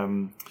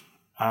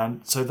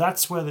 And so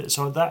that's where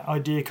that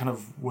idea kind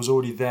of was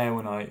already there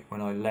when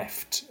I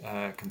left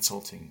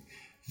consulting.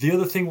 The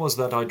other thing was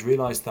that I'd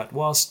realised that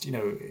whilst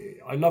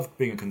I loved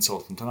being a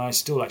consultant, and I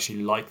still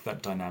actually like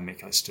that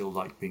dynamic, I still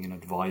like being an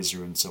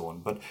advisor and so on,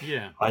 but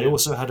I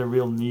also had a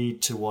real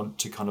need to want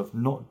to kind of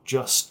not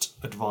just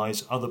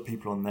advise other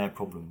people on their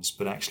problems,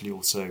 but actually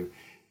also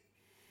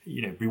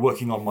be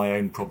working on my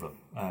own problem.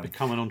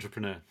 Become an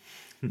entrepreneur.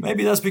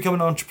 Maybe that's become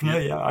an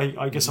entrepreneur.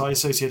 I guess I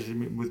associated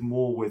it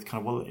with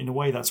kind of, well, in a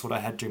way that's what I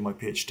had doing my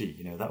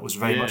PhD. That was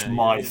very much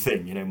my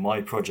thing.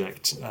 My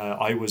project.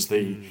 I was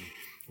the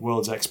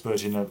world's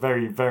expert in a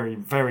very, very,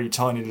 very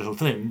tiny little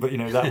thing, but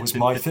that was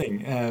my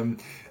thing.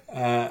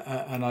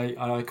 And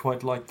I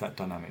quite liked that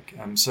dynamic.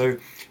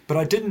 But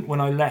I didn't, when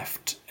I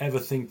left, ever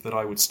think that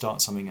I would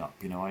start something up.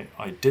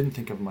 I didn't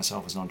think of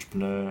myself as an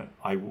entrepreneur.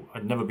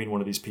 I'd never been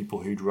one of these people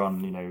who'd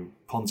run,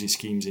 Ponzi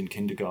schemes in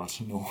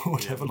kindergarten or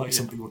whatever,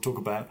 some people talk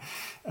about.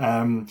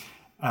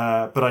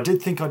 But I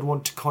did think I'd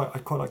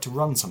quite like to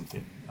run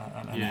something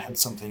and head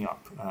something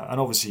up. And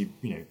obviously,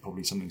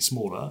 probably something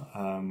smaller,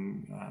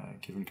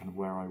 given kind of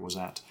where I was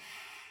at.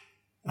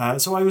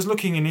 So I was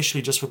looking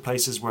initially just for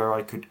places where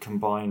I could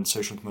combine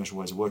social and commercial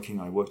ways of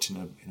working. I worked in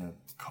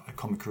a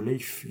comic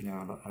relief,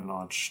 a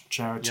large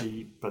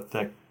charity, but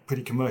they're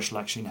pretty commercial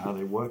actually in how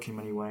they work in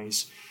many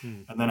ways.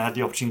 And then I had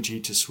the opportunity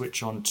to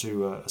switch on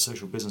to a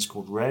social business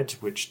called Red,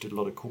 which did a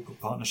lot of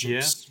corporate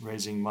partnerships,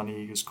 raising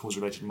money as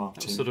cause-related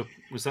marketing.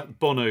 Was that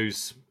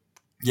Bono's?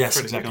 Yes,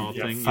 credit exactly.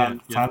 card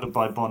thing. Founded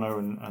by Bono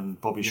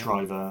and Bobby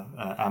Shriver,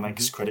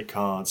 Amex credit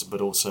cards, but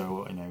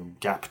also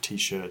Gap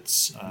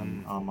T-shirts,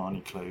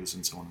 Armani clothes,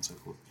 and so on and so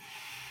forth.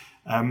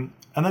 And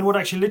then what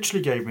actually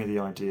literally gave me the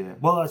idea,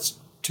 well, that's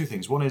two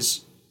things. One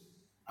is,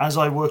 as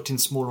I worked in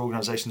smaller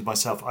organisations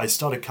myself, I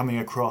started coming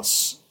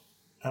across,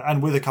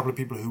 and with a couple of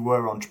people who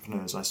were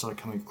entrepreneurs, I started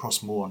coming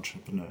across more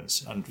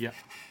entrepreneurs and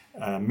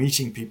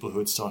meeting people who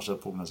had started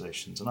up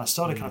organisations. And I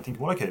started kind of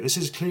thinking, well, okay, this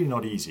is clearly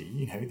not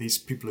easy. These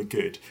people are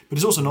good, but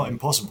it's also not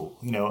impossible.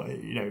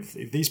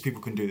 If these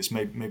people can do this,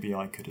 maybe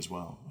I could as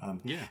well.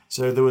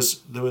 So there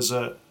was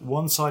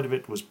one side of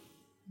it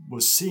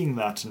was seeing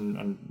that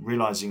and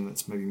realising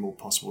that's maybe more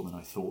possible than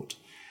I thought.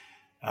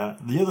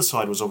 The other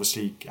side was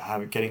obviously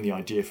getting the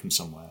idea from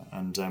somewhere.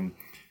 And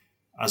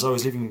as I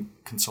was leaving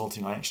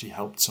consulting, I actually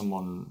helped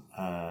someone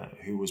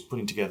who was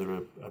putting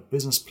together a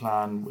business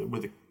plan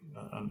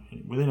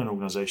within an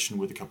organisation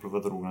with a couple of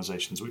other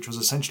organisations, which was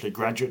essentially a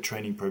graduate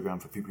training program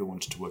for people who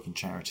wanted to work in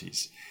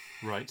charities.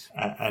 Right.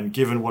 And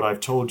given what I've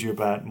told you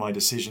about my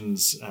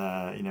decisions,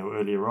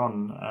 earlier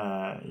on,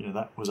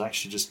 that was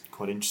actually just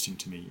quite interesting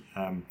to me.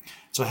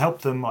 So I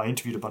helped them. I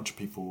interviewed a bunch of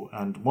people,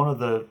 and one of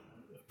the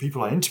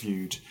people I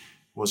interviewed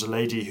was a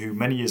lady who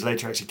many years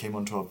later actually came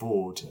onto our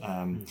board,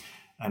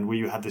 and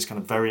we had this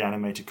kind of very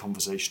animated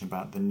conversation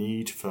about the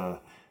need for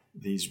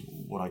these,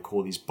 what I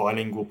call these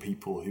bilingual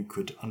people who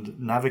could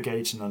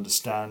navigate and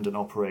understand and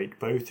operate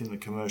both in the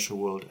commercial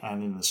world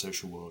and in the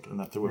social world, and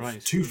that there were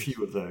too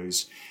few of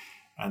those,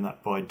 and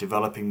that by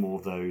developing more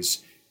of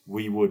those,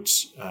 we would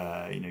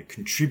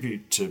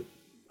contribute to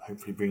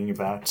hopefully bringing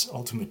about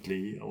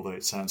ultimately, although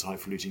it sounds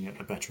highfalutin,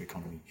 a better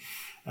economy.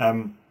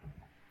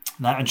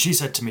 Now, and she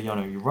said to me,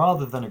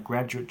 rather than a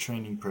graduate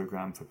training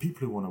program for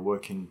people who want to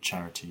work in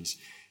charities,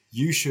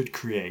 you should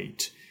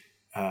create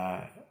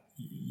the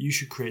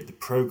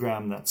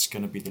program that's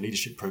going to be the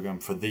leadership program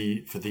for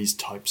these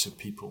types of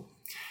people.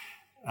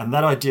 And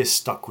that idea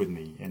stuck with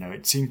me.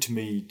 It seemed to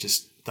me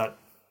just that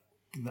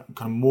kind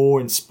of more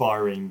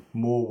inspiring,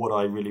 more what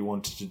I really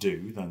wanted to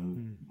do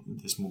than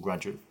this more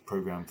graduate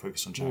program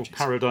focused on charities. More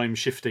paradigm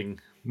shifting.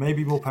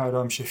 Maybe more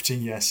paradigm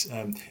shifting, yes.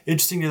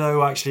 Interestingly,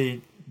 though,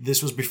 actually,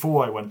 this was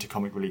before I went to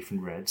Comic Relief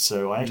and Red,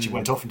 so I actually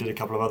went off and did a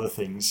couple of other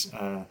things.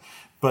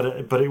 But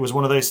it was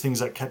one of those things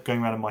that kept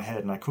going around in my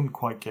head, and I couldn't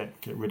quite get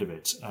rid of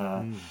it.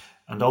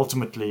 And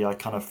ultimately, I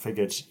kind of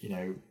figured,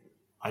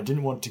 I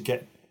didn't want to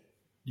get,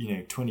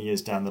 20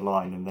 years down the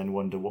line and then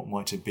wonder what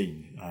might have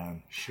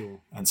been. Sure.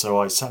 And so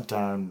I sat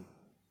down,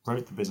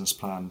 wrote the business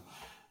plan,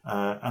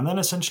 and then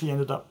essentially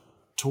ended up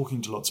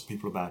talking to lots of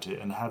people about it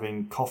and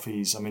having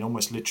coffees,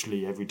 almost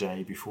literally every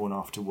day before and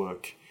after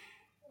work,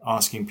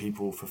 asking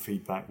people for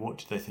feedback. What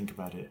did they think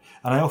about it?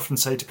 And I often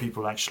say to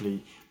people,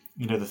 actually,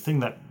 the thing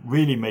that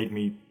really made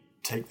me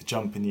take the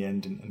jump in the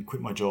end and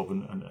quit my job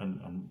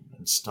and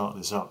start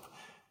this up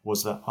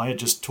was that I had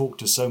just talked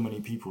to so many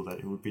people that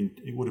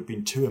it would have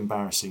been too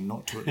embarrassing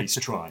not to at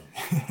least try.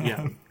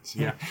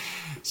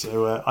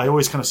 So I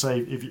always kind of say,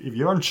 if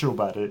you're unsure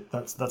about it,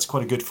 that's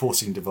quite a good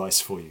forcing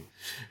device for you.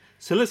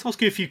 So let's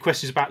ask you a few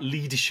questions about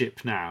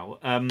leadership now.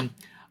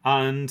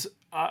 And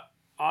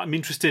I'm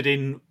interested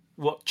in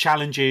what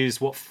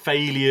challenges, what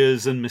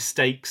failures and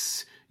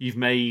mistakes you've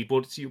made.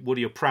 What are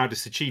your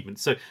proudest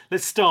achievements? So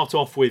let's start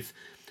off with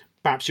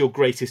perhaps your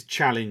greatest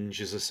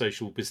challenge as a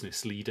social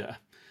business leader.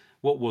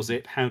 What was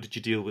it? How did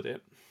you deal with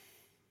it?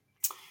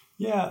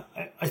 Yeah,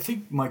 I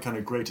think my kind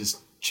of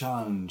greatest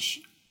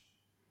challenge,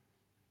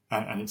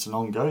 and it's an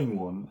ongoing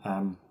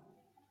one,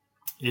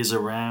 is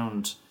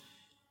around,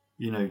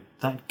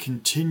 that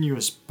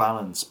continuous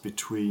balance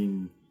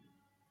between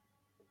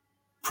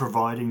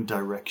providing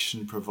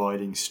direction,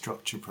 providing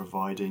structure,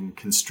 providing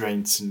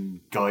constraints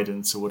and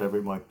guidance or whatever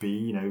it might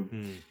be,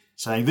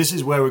 saying this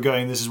is where we're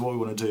going, this is what we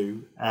want to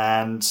do.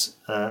 And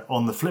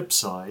on the flip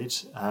side,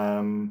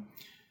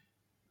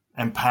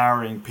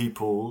 empowering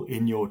people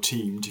in your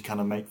team to kind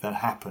of make that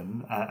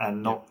happen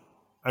and not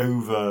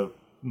over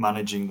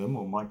managing them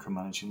or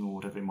micromanaging them or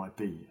whatever it might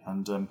be.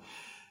 And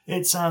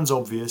it sounds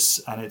obvious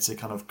and it's a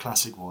kind of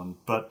classic one,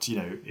 but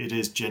it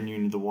is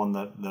genuinely the one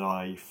that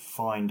I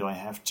find I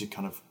have to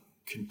kind of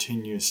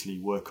continuously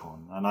work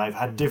on. And I've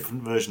had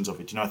different versions of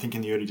it. I think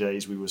in the early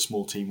days we were a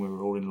small team, we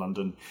were all in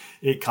London.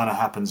 It kind of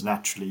happens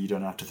naturally. You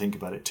don't have to think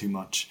about it too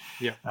much.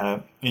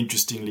 Yeah.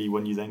 Interestingly,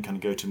 when you then kind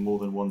of go to more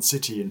than one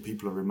city and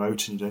people are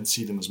remote and you don't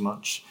see them as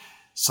much,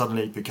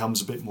 suddenly it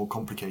becomes a bit more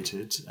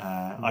complicated.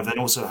 I've then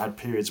also had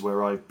periods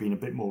where I've been a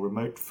bit more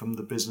remote from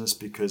the business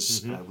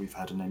because we've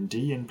had an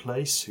MD in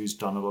place who's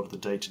done a lot of the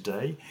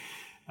day-to-day.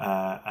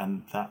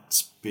 And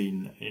that's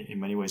been in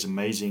many ways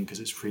amazing because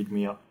it's freed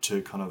me up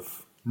to kind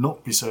of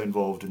not be so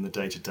involved in the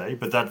day-to-day.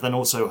 But that then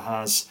also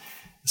has,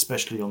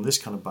 especially on this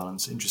kind of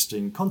balance,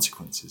 interesting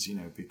consequences,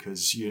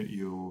 because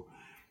you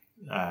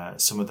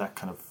some of that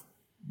kind of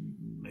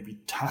maybe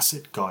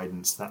tacit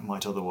guidance that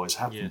might otherwise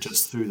happen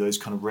just through those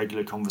kind of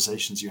regular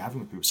conversations you're having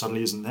with people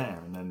suddenly isn't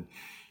there. And then,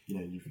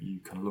 you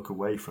kind of look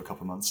away for a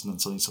couple of months and then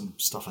suddenly some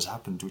stuff has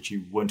happened which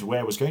you weren't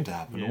aware was going to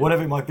happen or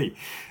whatever it might be.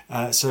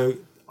 So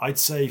I'd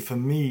say for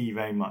me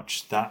very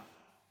much that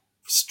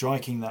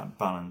striking that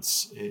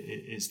balance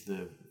is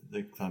the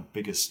kind of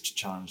biggest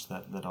challenge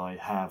that I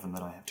have and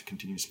that I have to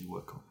continuously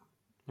work on.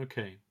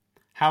 Okay.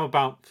 How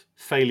about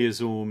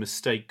failures or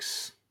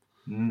mistakes?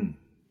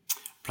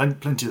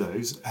 Plenty of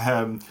those.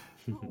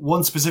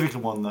 One specific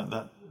one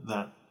that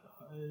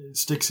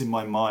sticks in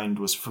my mind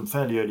was from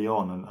fairly early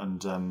on,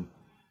 and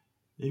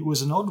it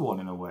was an odd one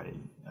in a way,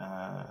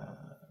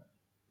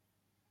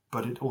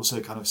 but it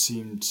also kind of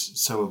seemed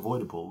so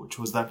avoidable, which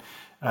was that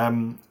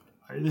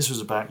this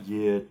was about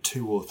year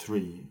 2 or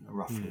 3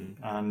 roughly,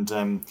 and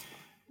there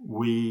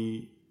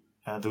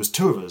was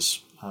 2 of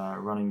us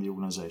running the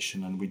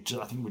organisation, and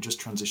I think we're just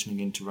transitioning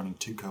into running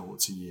 2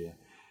 cohorts a year,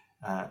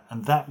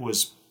 and that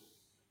was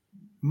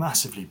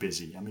massively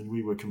busy. I mean,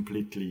 we were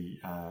completely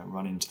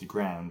run into the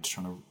ground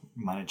trying to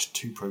manage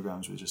 2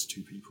 programs with just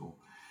 2 people.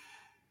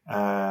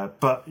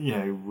 But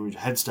we'd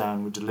heads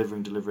down, we're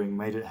delivering,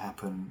 made it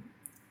happen.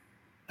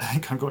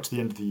 Kind of got to the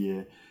end of the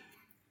year,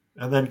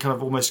 and then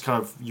almost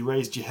you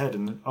raised your head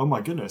and oh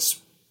my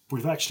goodness,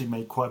 we've actually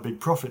made quite a big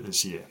profit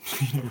this year.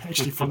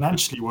 Actually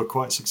financially we're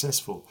quite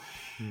successful.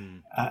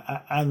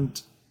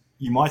 And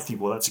you might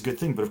think, well, that's a good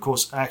thing, but of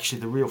course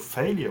actually the real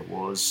failure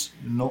was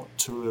not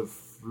to have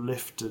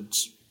lifted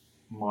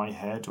my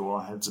head or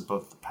our heads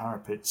above the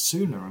parapet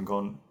sooner and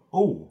gone,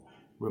 oh,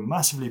 we're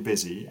massively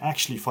busy.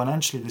 Actually,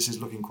 financially, this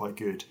is looking quite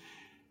good.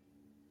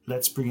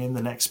 Let's bring in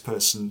the next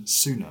person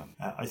sooner.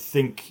 I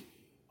think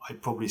I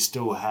probably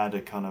still had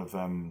a kind of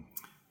an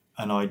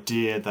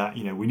idea that,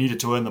 we needed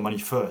to earn the money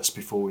first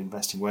before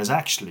investing. Whereas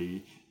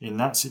actually, in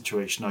that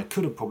situation, I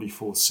could have probably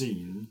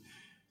foreseen,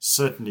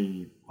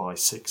 certainly by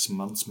 6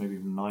 months, maybe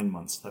even 9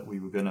 months, that we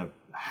were going to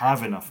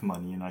have enough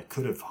money, and I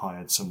could have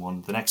hired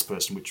someone, the next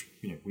person, which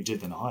we did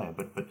then hire,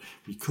 but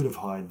we could have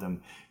hired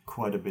them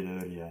quite a bit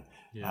earlier,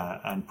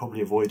 and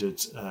probably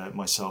avoided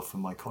myself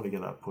and my colleague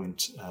at that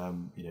point,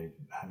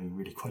 having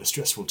really quite a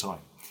stressful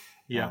time.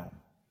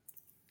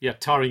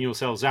 Tiring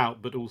yourselves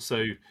out, but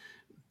also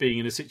being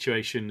in a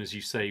situation, as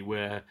you say,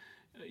 where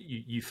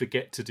you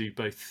forget to do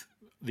both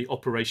the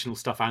operational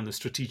stuff and the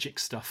strategic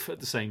stuff at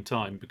the same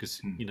time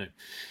because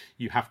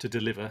you have to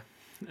deliver.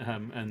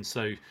 And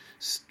so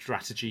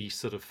strategy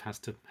sort of has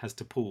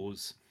to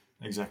pause.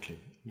 Exactly.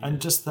 And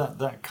just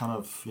that kind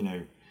of,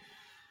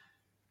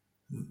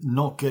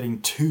 not getting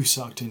too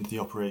sucked into the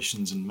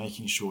operations and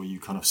making sure you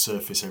kind of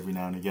surface every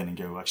now and again and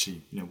go,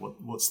 actually,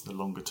 what's the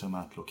longer term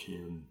outlook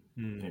here,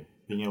 and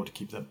being able to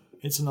keep that.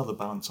 It's another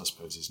balance, I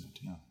suppose, isn't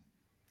it? Yeah.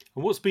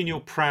 And what's been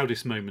your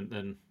proudest moment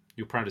then?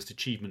 Your proudest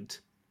achievement?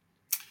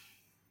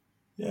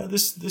 Yeah,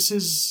 this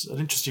is an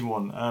interesting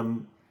one.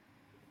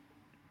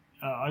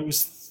 I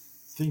was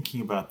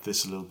thinking about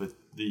this a little bit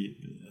the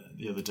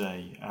other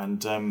day,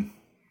 and I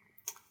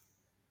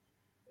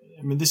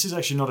mean, this is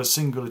actually not a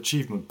single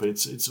achievement, but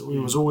it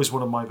was always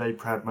one of my very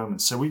proud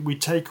moments. So we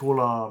take all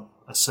our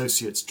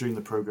associates during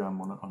the program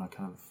on a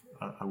kind of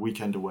a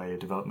weekend away, a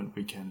development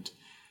weekend,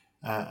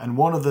 and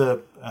one of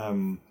the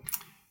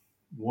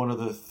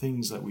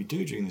things that we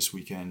do during this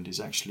weekend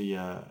is actually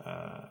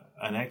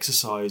an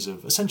exercise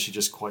of essentially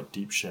just quite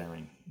deep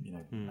sharing,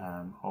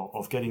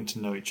 of getting to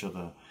know each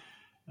other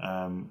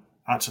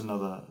at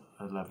another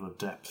level of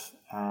depth,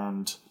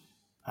 and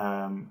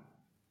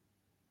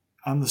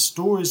the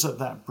stories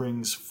that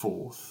brings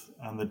forth,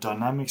 and the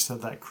dynamics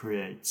that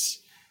creates,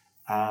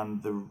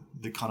 and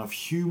the kind of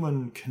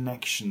human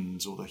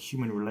connections or the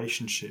human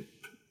relationship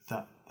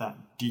that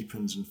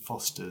deepens and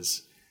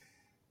fosters.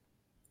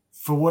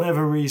 For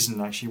whatever reason,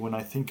 actually, when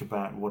I think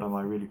about what am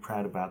I really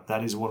proud about,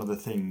 that is one of the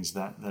things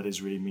that is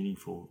really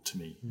meaningful to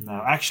me.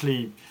 Now,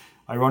 actually,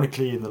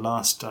 ironically, in the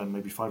last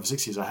maybe 5 or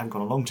 6 years, I haven't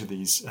gone along to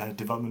these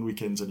development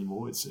weekends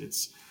anymore.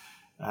 It's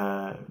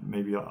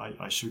maybe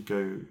I should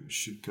go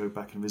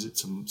back and visit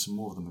some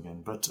more of them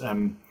again.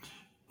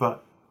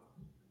 But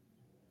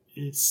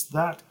it's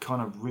that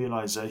kind of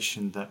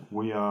realization that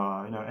we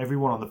are,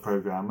 everyone on the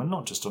program, and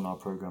not just on our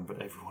program,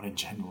 but everyone in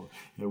general,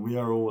 we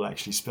are all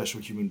actually special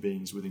human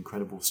beings with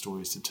incredible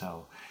stories to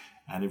tell.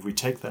 And if we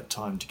take that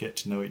time to get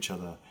to know each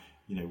other,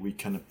 we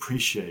can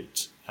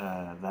appreciate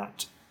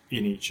that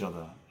in each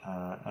other,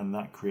 and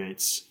that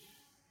creates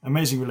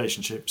amazing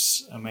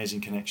relationships,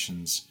 amazing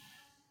connections,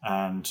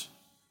 and,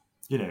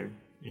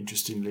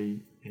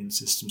 interestingly, in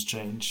systems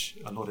change,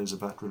 a lot is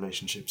about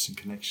relationships and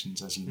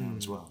connections, as you know,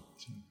 as well.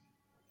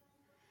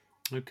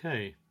 So.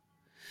 Okay.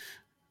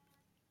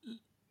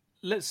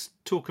 Let's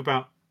talk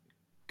about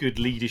good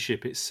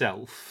leadership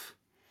itself.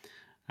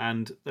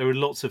 And there are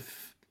lots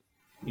of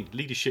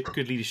leadership.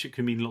 Good leadership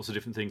can mean lots of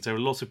different things. There are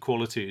lots of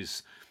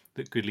qualities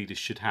that good leaders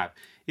should have.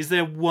 Is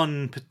there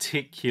one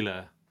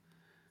particular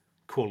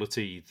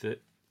quality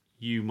that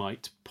you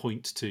might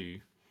point to,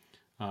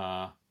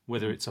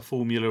 whether it's a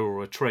formula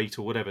or a trait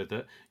or whatever,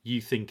 that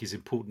you think is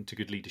important to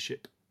good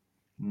leadership?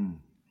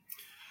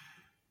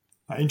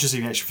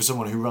 Interesting, actually, for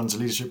someone who runs a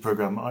leadership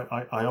program,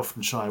 I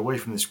often shy away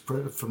from this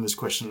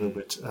question a little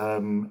bit,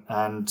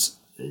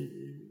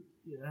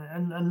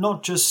 and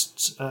not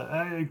just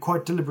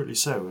quite deliberately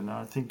so. And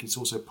I think it's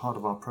also part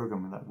of our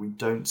program that we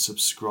don't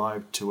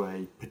subscribe to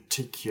a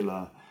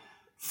particular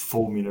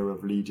formula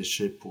of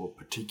leadership or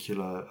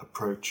particular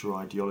approach or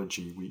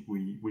ideology.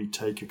 We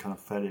take a kind of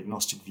fairly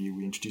agnostic view.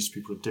 We introduce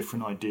people to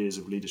different ideas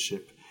of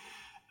leadership,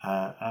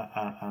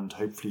 and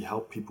hopefully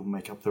help people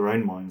make up their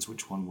own minds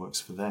which one works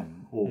for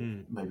them, or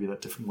maybe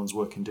that different ones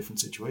work in different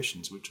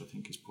situations, which I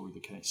think is probably the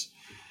case.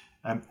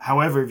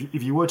 However,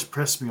 if you were to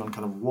press me on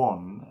kind of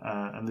one,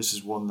 and this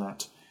is one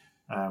that,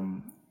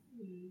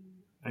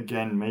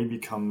 again, maybe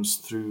comes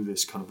through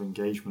this kind of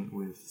engagement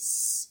with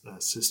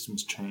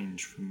systems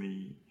change for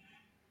me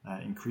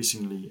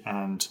increasingly,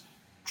 and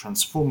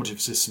transformative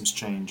systems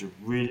change of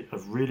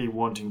really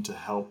wanting to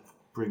help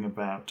bring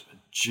about a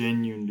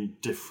genuinely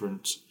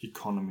different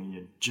economy,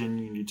 a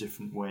genuinely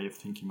different way of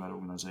thinking about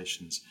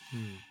organizations,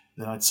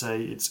 then I'd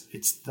say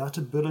it's that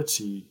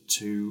ability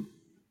to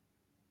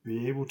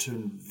be able to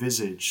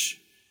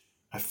envisage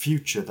a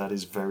future that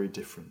is very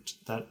different,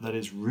 that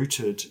is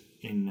rooted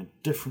in a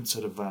different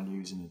set of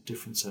values, in a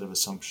different set of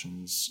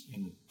assumptions,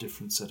 in a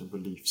different set of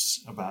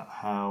beliefs about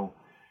how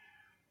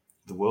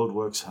the world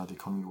works, how the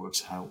economy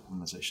works, how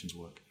organizations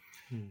work.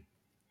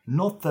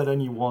 Not that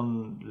any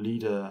one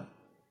leader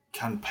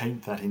can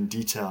paint that in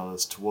detail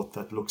as to what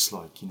that looks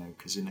like,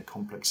 because in a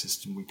complex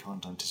system we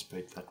can't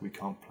anticipate that, we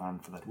can't plan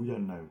for that, we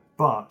don't know.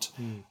 But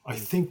I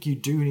think you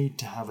do need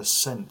to have a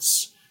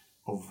sense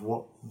of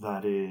what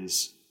that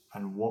is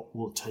and what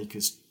will take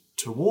us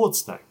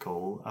towards that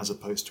goal, as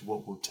opposed to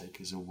what will take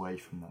us away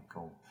from that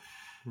goal.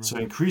 Right. So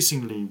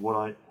increasingly,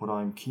 what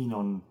I'm keen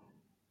on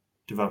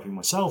developing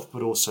myself,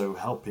 but also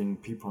helping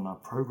people in our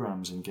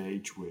programs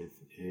engage with,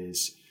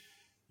 is,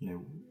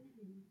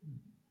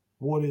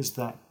 what is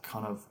that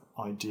kind of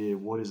idea,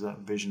 what is that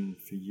vision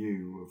for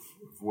you of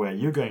where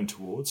you're going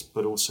towards,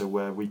 but also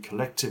where we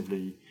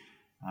collectively,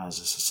 as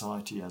a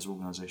society, as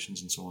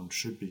organizations and so on,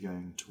 should be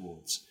going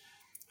towards.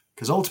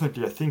 Because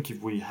ultimately, I think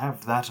if we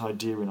have that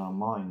idea in our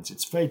minds,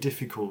 it's very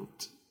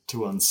difficult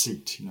to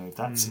unseat. If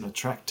that's an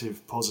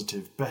attractive,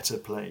 positive, better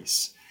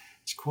place,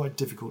 it's quite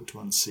difficult to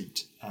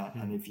unseat.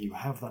 And if you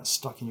have that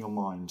stuck in your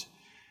mind,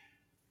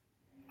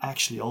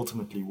 actually,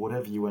 ultimately,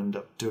 whatever you end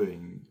up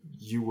doing,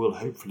 you will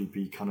hopefully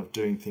be kind of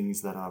doing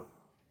things that are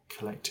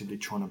collectively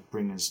trying to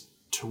bring us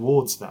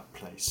towards that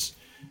place,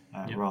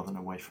 rather than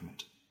away from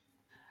it.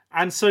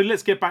 And so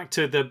let's get back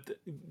to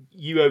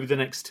you over the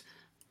next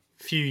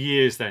few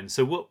years then.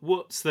 So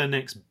what's the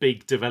next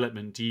big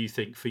development, do you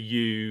think, for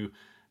you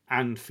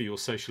and for your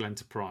social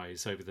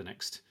enterprise over the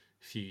next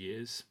few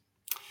years?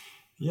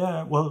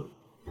 Yeah, well,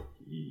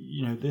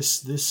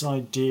 this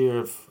idea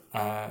of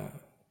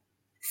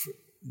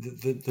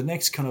the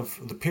next kind of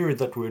the period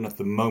that we're in at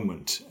the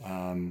moment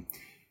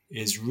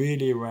is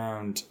really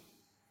around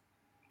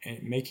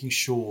making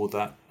sure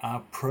that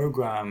our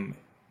program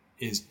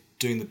is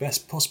doing the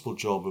best possible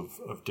job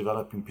of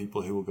developing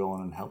people who will go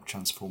on and help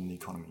transform the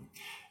economy.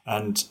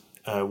 And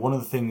one of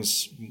the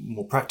things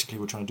more practically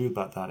we're trying to do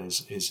about that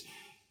is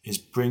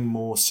bring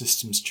more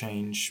systems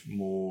change,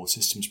 more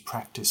systems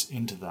practice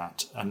into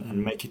that,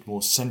 and make it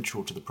more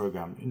central to the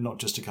program, not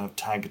just a kind of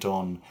tagged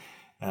on,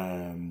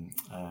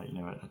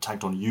 a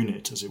tagged on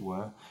unit, as it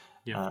were,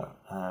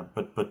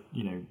 but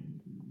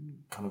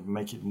kind of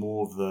make it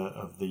more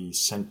of the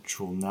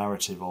central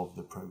narrative of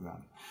the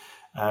program,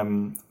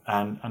 and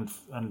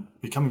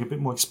becoming a bit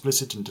more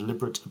explicit and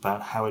deliberate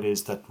about how it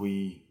is that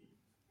we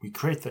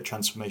create that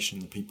transformation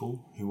in the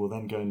people, who will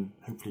then go and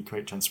hopefully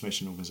create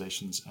transformation in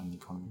organizations and the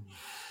economy.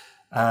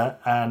 I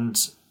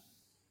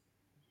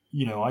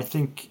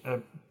think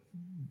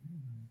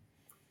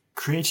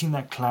creating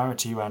that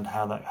clarity around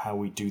how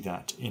we do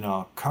that in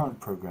our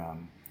current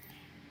program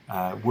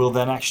will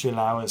then actually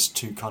allow us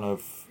to kind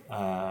of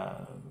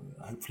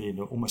hopefully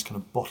almost kind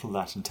of bottle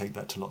that and take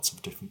that to lots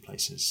of different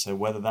places. So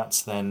whether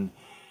that's then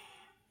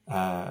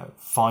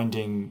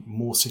finding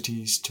more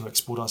cities to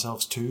export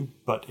ourselves to,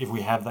 but if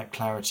we have that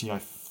clarity, I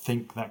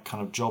think that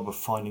kind of job of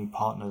finding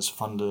partners,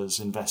 funders,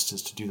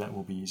 investors to do that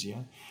will be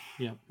easier.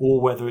 Yeah. Or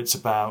whether it's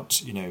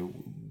about,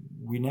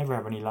 we never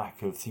have any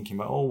lack of thinking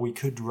about, we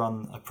could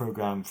run a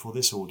program for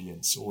this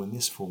audience or in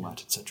this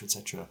format, etc.,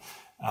 etc.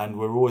 And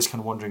we're always kind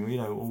of wondering,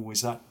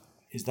 is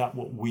that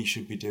what we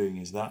should be doing?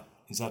 Is that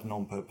an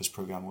on-purpose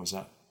program, or is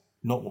that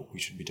not what we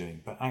should be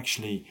doing. But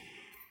actually,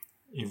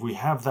 if we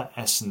have that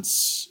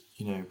essence,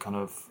 kind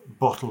of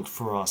bottled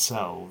for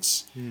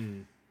ourselves,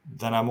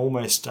 then I'm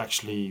almost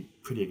actually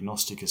pretty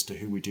agnostic as to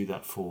who we do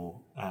that for,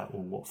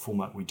 or what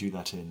format we do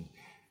that in,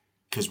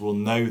 because we'll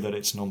know that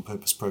it's an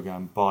on-purpose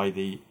program by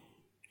the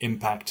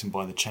impact and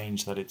by the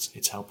change that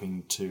it's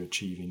helping to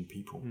achieve in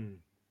people.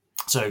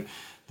 So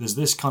there's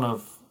this kind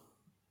of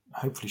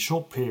hopefully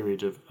short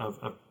period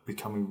of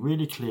becoming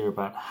really clear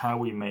about how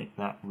we make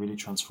that really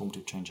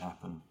transformative change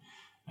happen.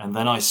 And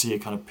then I see a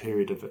kind of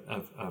period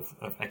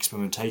of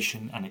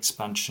experimentation and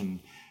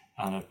expansion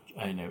and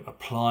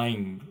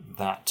applying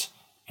that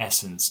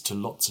essence to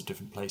lots of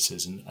different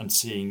places and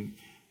seeing,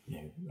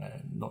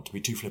 not to be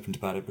too flippant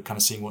about it, but kind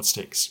of seeing what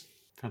sticks.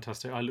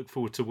 Fantastic. I look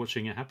forward to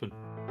watching it happen.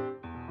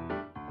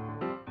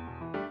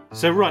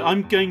 So right,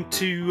 I'm going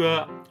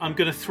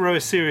to throw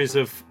a series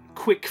of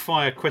quick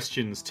fire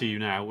questions to you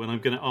now, and I'm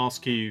going to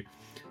ask you,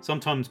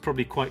 sometimes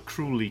probably quite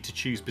cruelly, to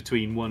choose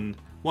between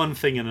one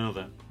thing and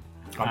another.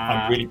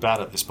 I'm really bad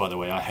at this, by the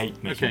way. I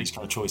hate making these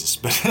kind of choices,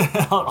 but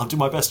I'll do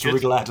my best to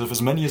wriggle out of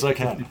as many as I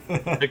can.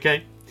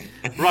 Okay.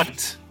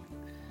 Right.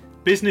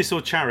 Business or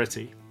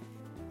charity?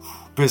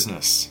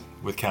 Business,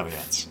 with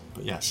caveats,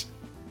 but yes.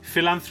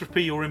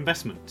 Philanthropy or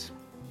investment?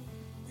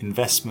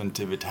 Investment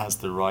if it has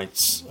the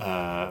right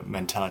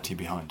mentality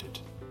behind it.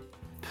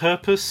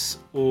 Purpose,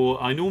 or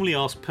I normally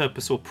ask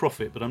purpose or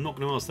profit, but I'm not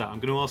going to ask that.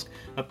 I'm going to ask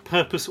a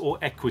purpose or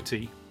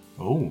equity.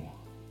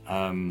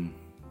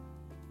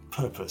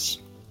 Purpose.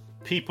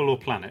 People or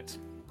planet?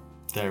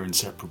 They're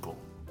inseparable.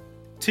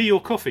 Tea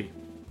or coffee?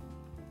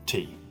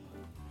 Tea.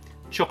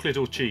 Chocolate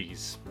or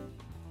cheese?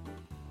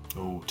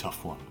 Oh,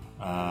 tough one.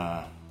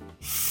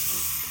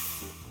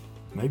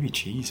 Maybe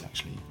cheese,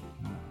 actually.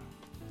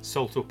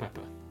 Salt or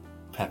pepper?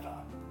 Pepper.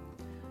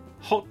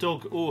 Hot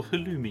dog or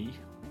halloumi?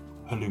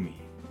 Halloumi.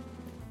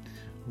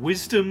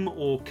 Wisdom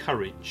or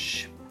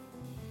courage?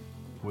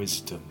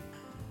 Wisdom.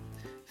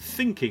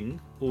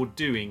 Thinking or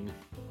doing?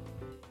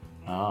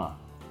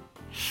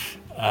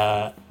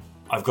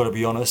 I've got to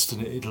be honest,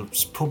 and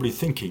it's probably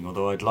thinking,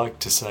 although I'd like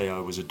to say I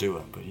was a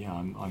doer, but yeah,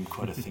 I'm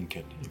quite a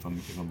thinker, if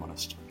I'm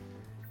honest.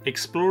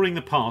 Exploring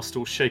the past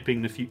or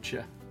shaping the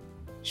future?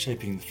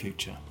 Shaping the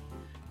future.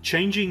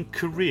 Changing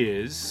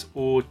careers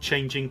or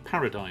changing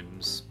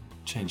paradigms?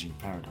 Changing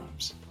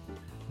paradigms.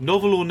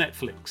 Novel or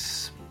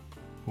Netflix?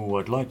 Oh,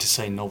 I'd like to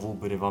say novel,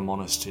 but if I'm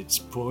honest, it's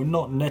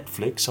not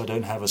Netflix. I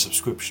don't have a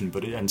subscription,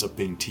 but it ends up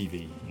being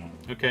TV. Yeah.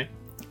 Okay.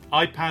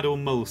 iPad or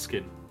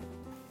Moleskine?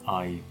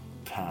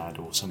 iPad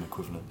or some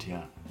equivalent,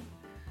 yeah.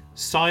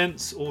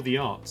 Science or the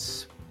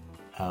arts?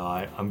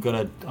 I'm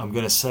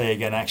gonna say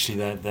again.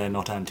 Actually, they're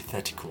not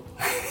antithetical.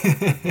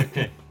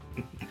 Okay.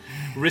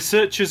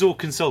 Researchers or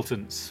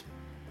consultants?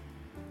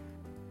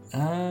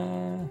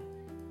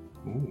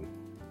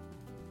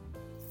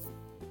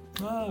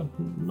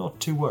 Not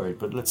too worried,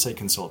 but let's say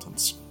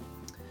consultants.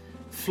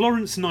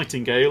 Florence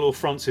Nightingale or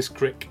Francis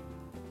Crick?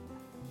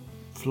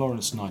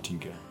 Florence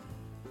Nightingale.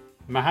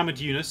 Muhammad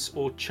Yunus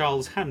or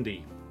Charles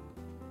Handy?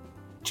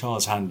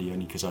 Charles Handy,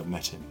 only because I've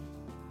met him.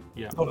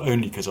 Yeah. Not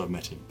only because I've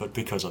met him, but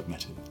because I've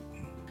met him.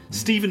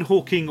 Stephen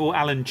Hawking or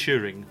Alan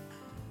Turing?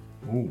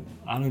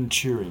 Alan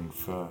Turing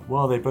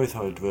well, they both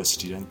have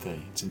adversity, don't they?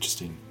 It's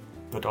interesting.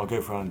 But I'll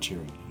go for Alan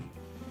Turing.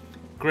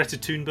 Greta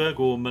Thunberg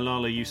or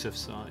Malala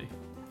Yousafzai?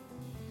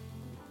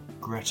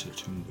 Greta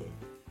Thunberg.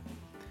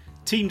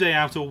 Team day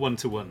out or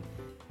one-to-one?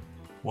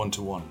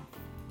 One-to-one.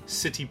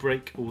 City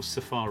break or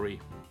safari?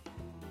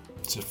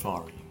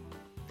 Safari.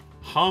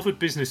 Harvard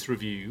Business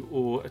Review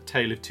or A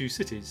Tale of Two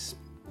Cities?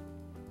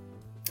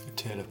 A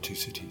Tale of Two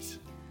Cities.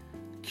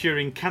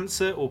 Curing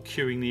cancer or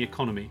curing the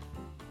economy?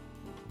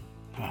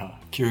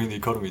 Curing the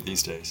economy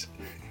these days.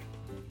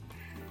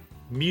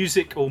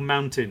 Music or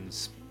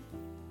mountains?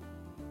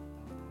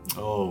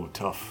 Oh,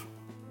 tough.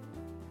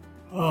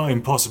 Oh,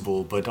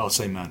 impossible, but I'll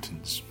say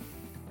mountains.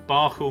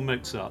 Bach or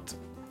Mozart?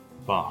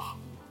 Bach.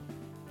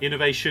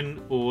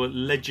 Innovation or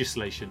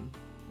legislation?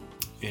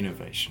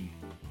 Innovation.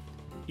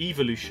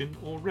 Evolution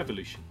or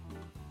revolution?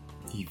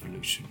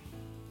 Evolution.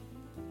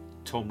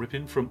 Tom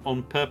Rippin from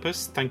On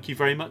Purpose, thank you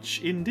very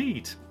much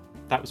indeed.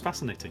 That was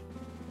fascinating.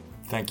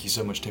 Thank you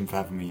so much, Tim, for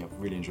having me. I've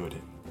really enjoyed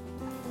it.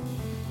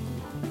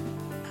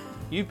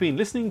 You've been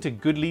listening to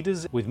Good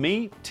Leaders with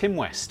me, Tim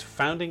West,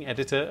 founding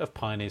editor of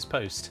Pioneers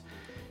Post.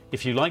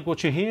 If you like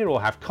what you hear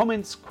or have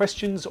comments,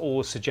 questions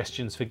or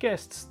suggestions for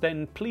guests,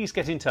 then please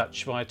get in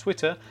touch via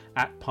Twitter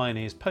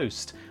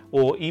 @PioneersPost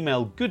or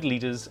email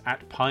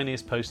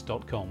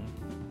goodleaders@pioneerspost.com.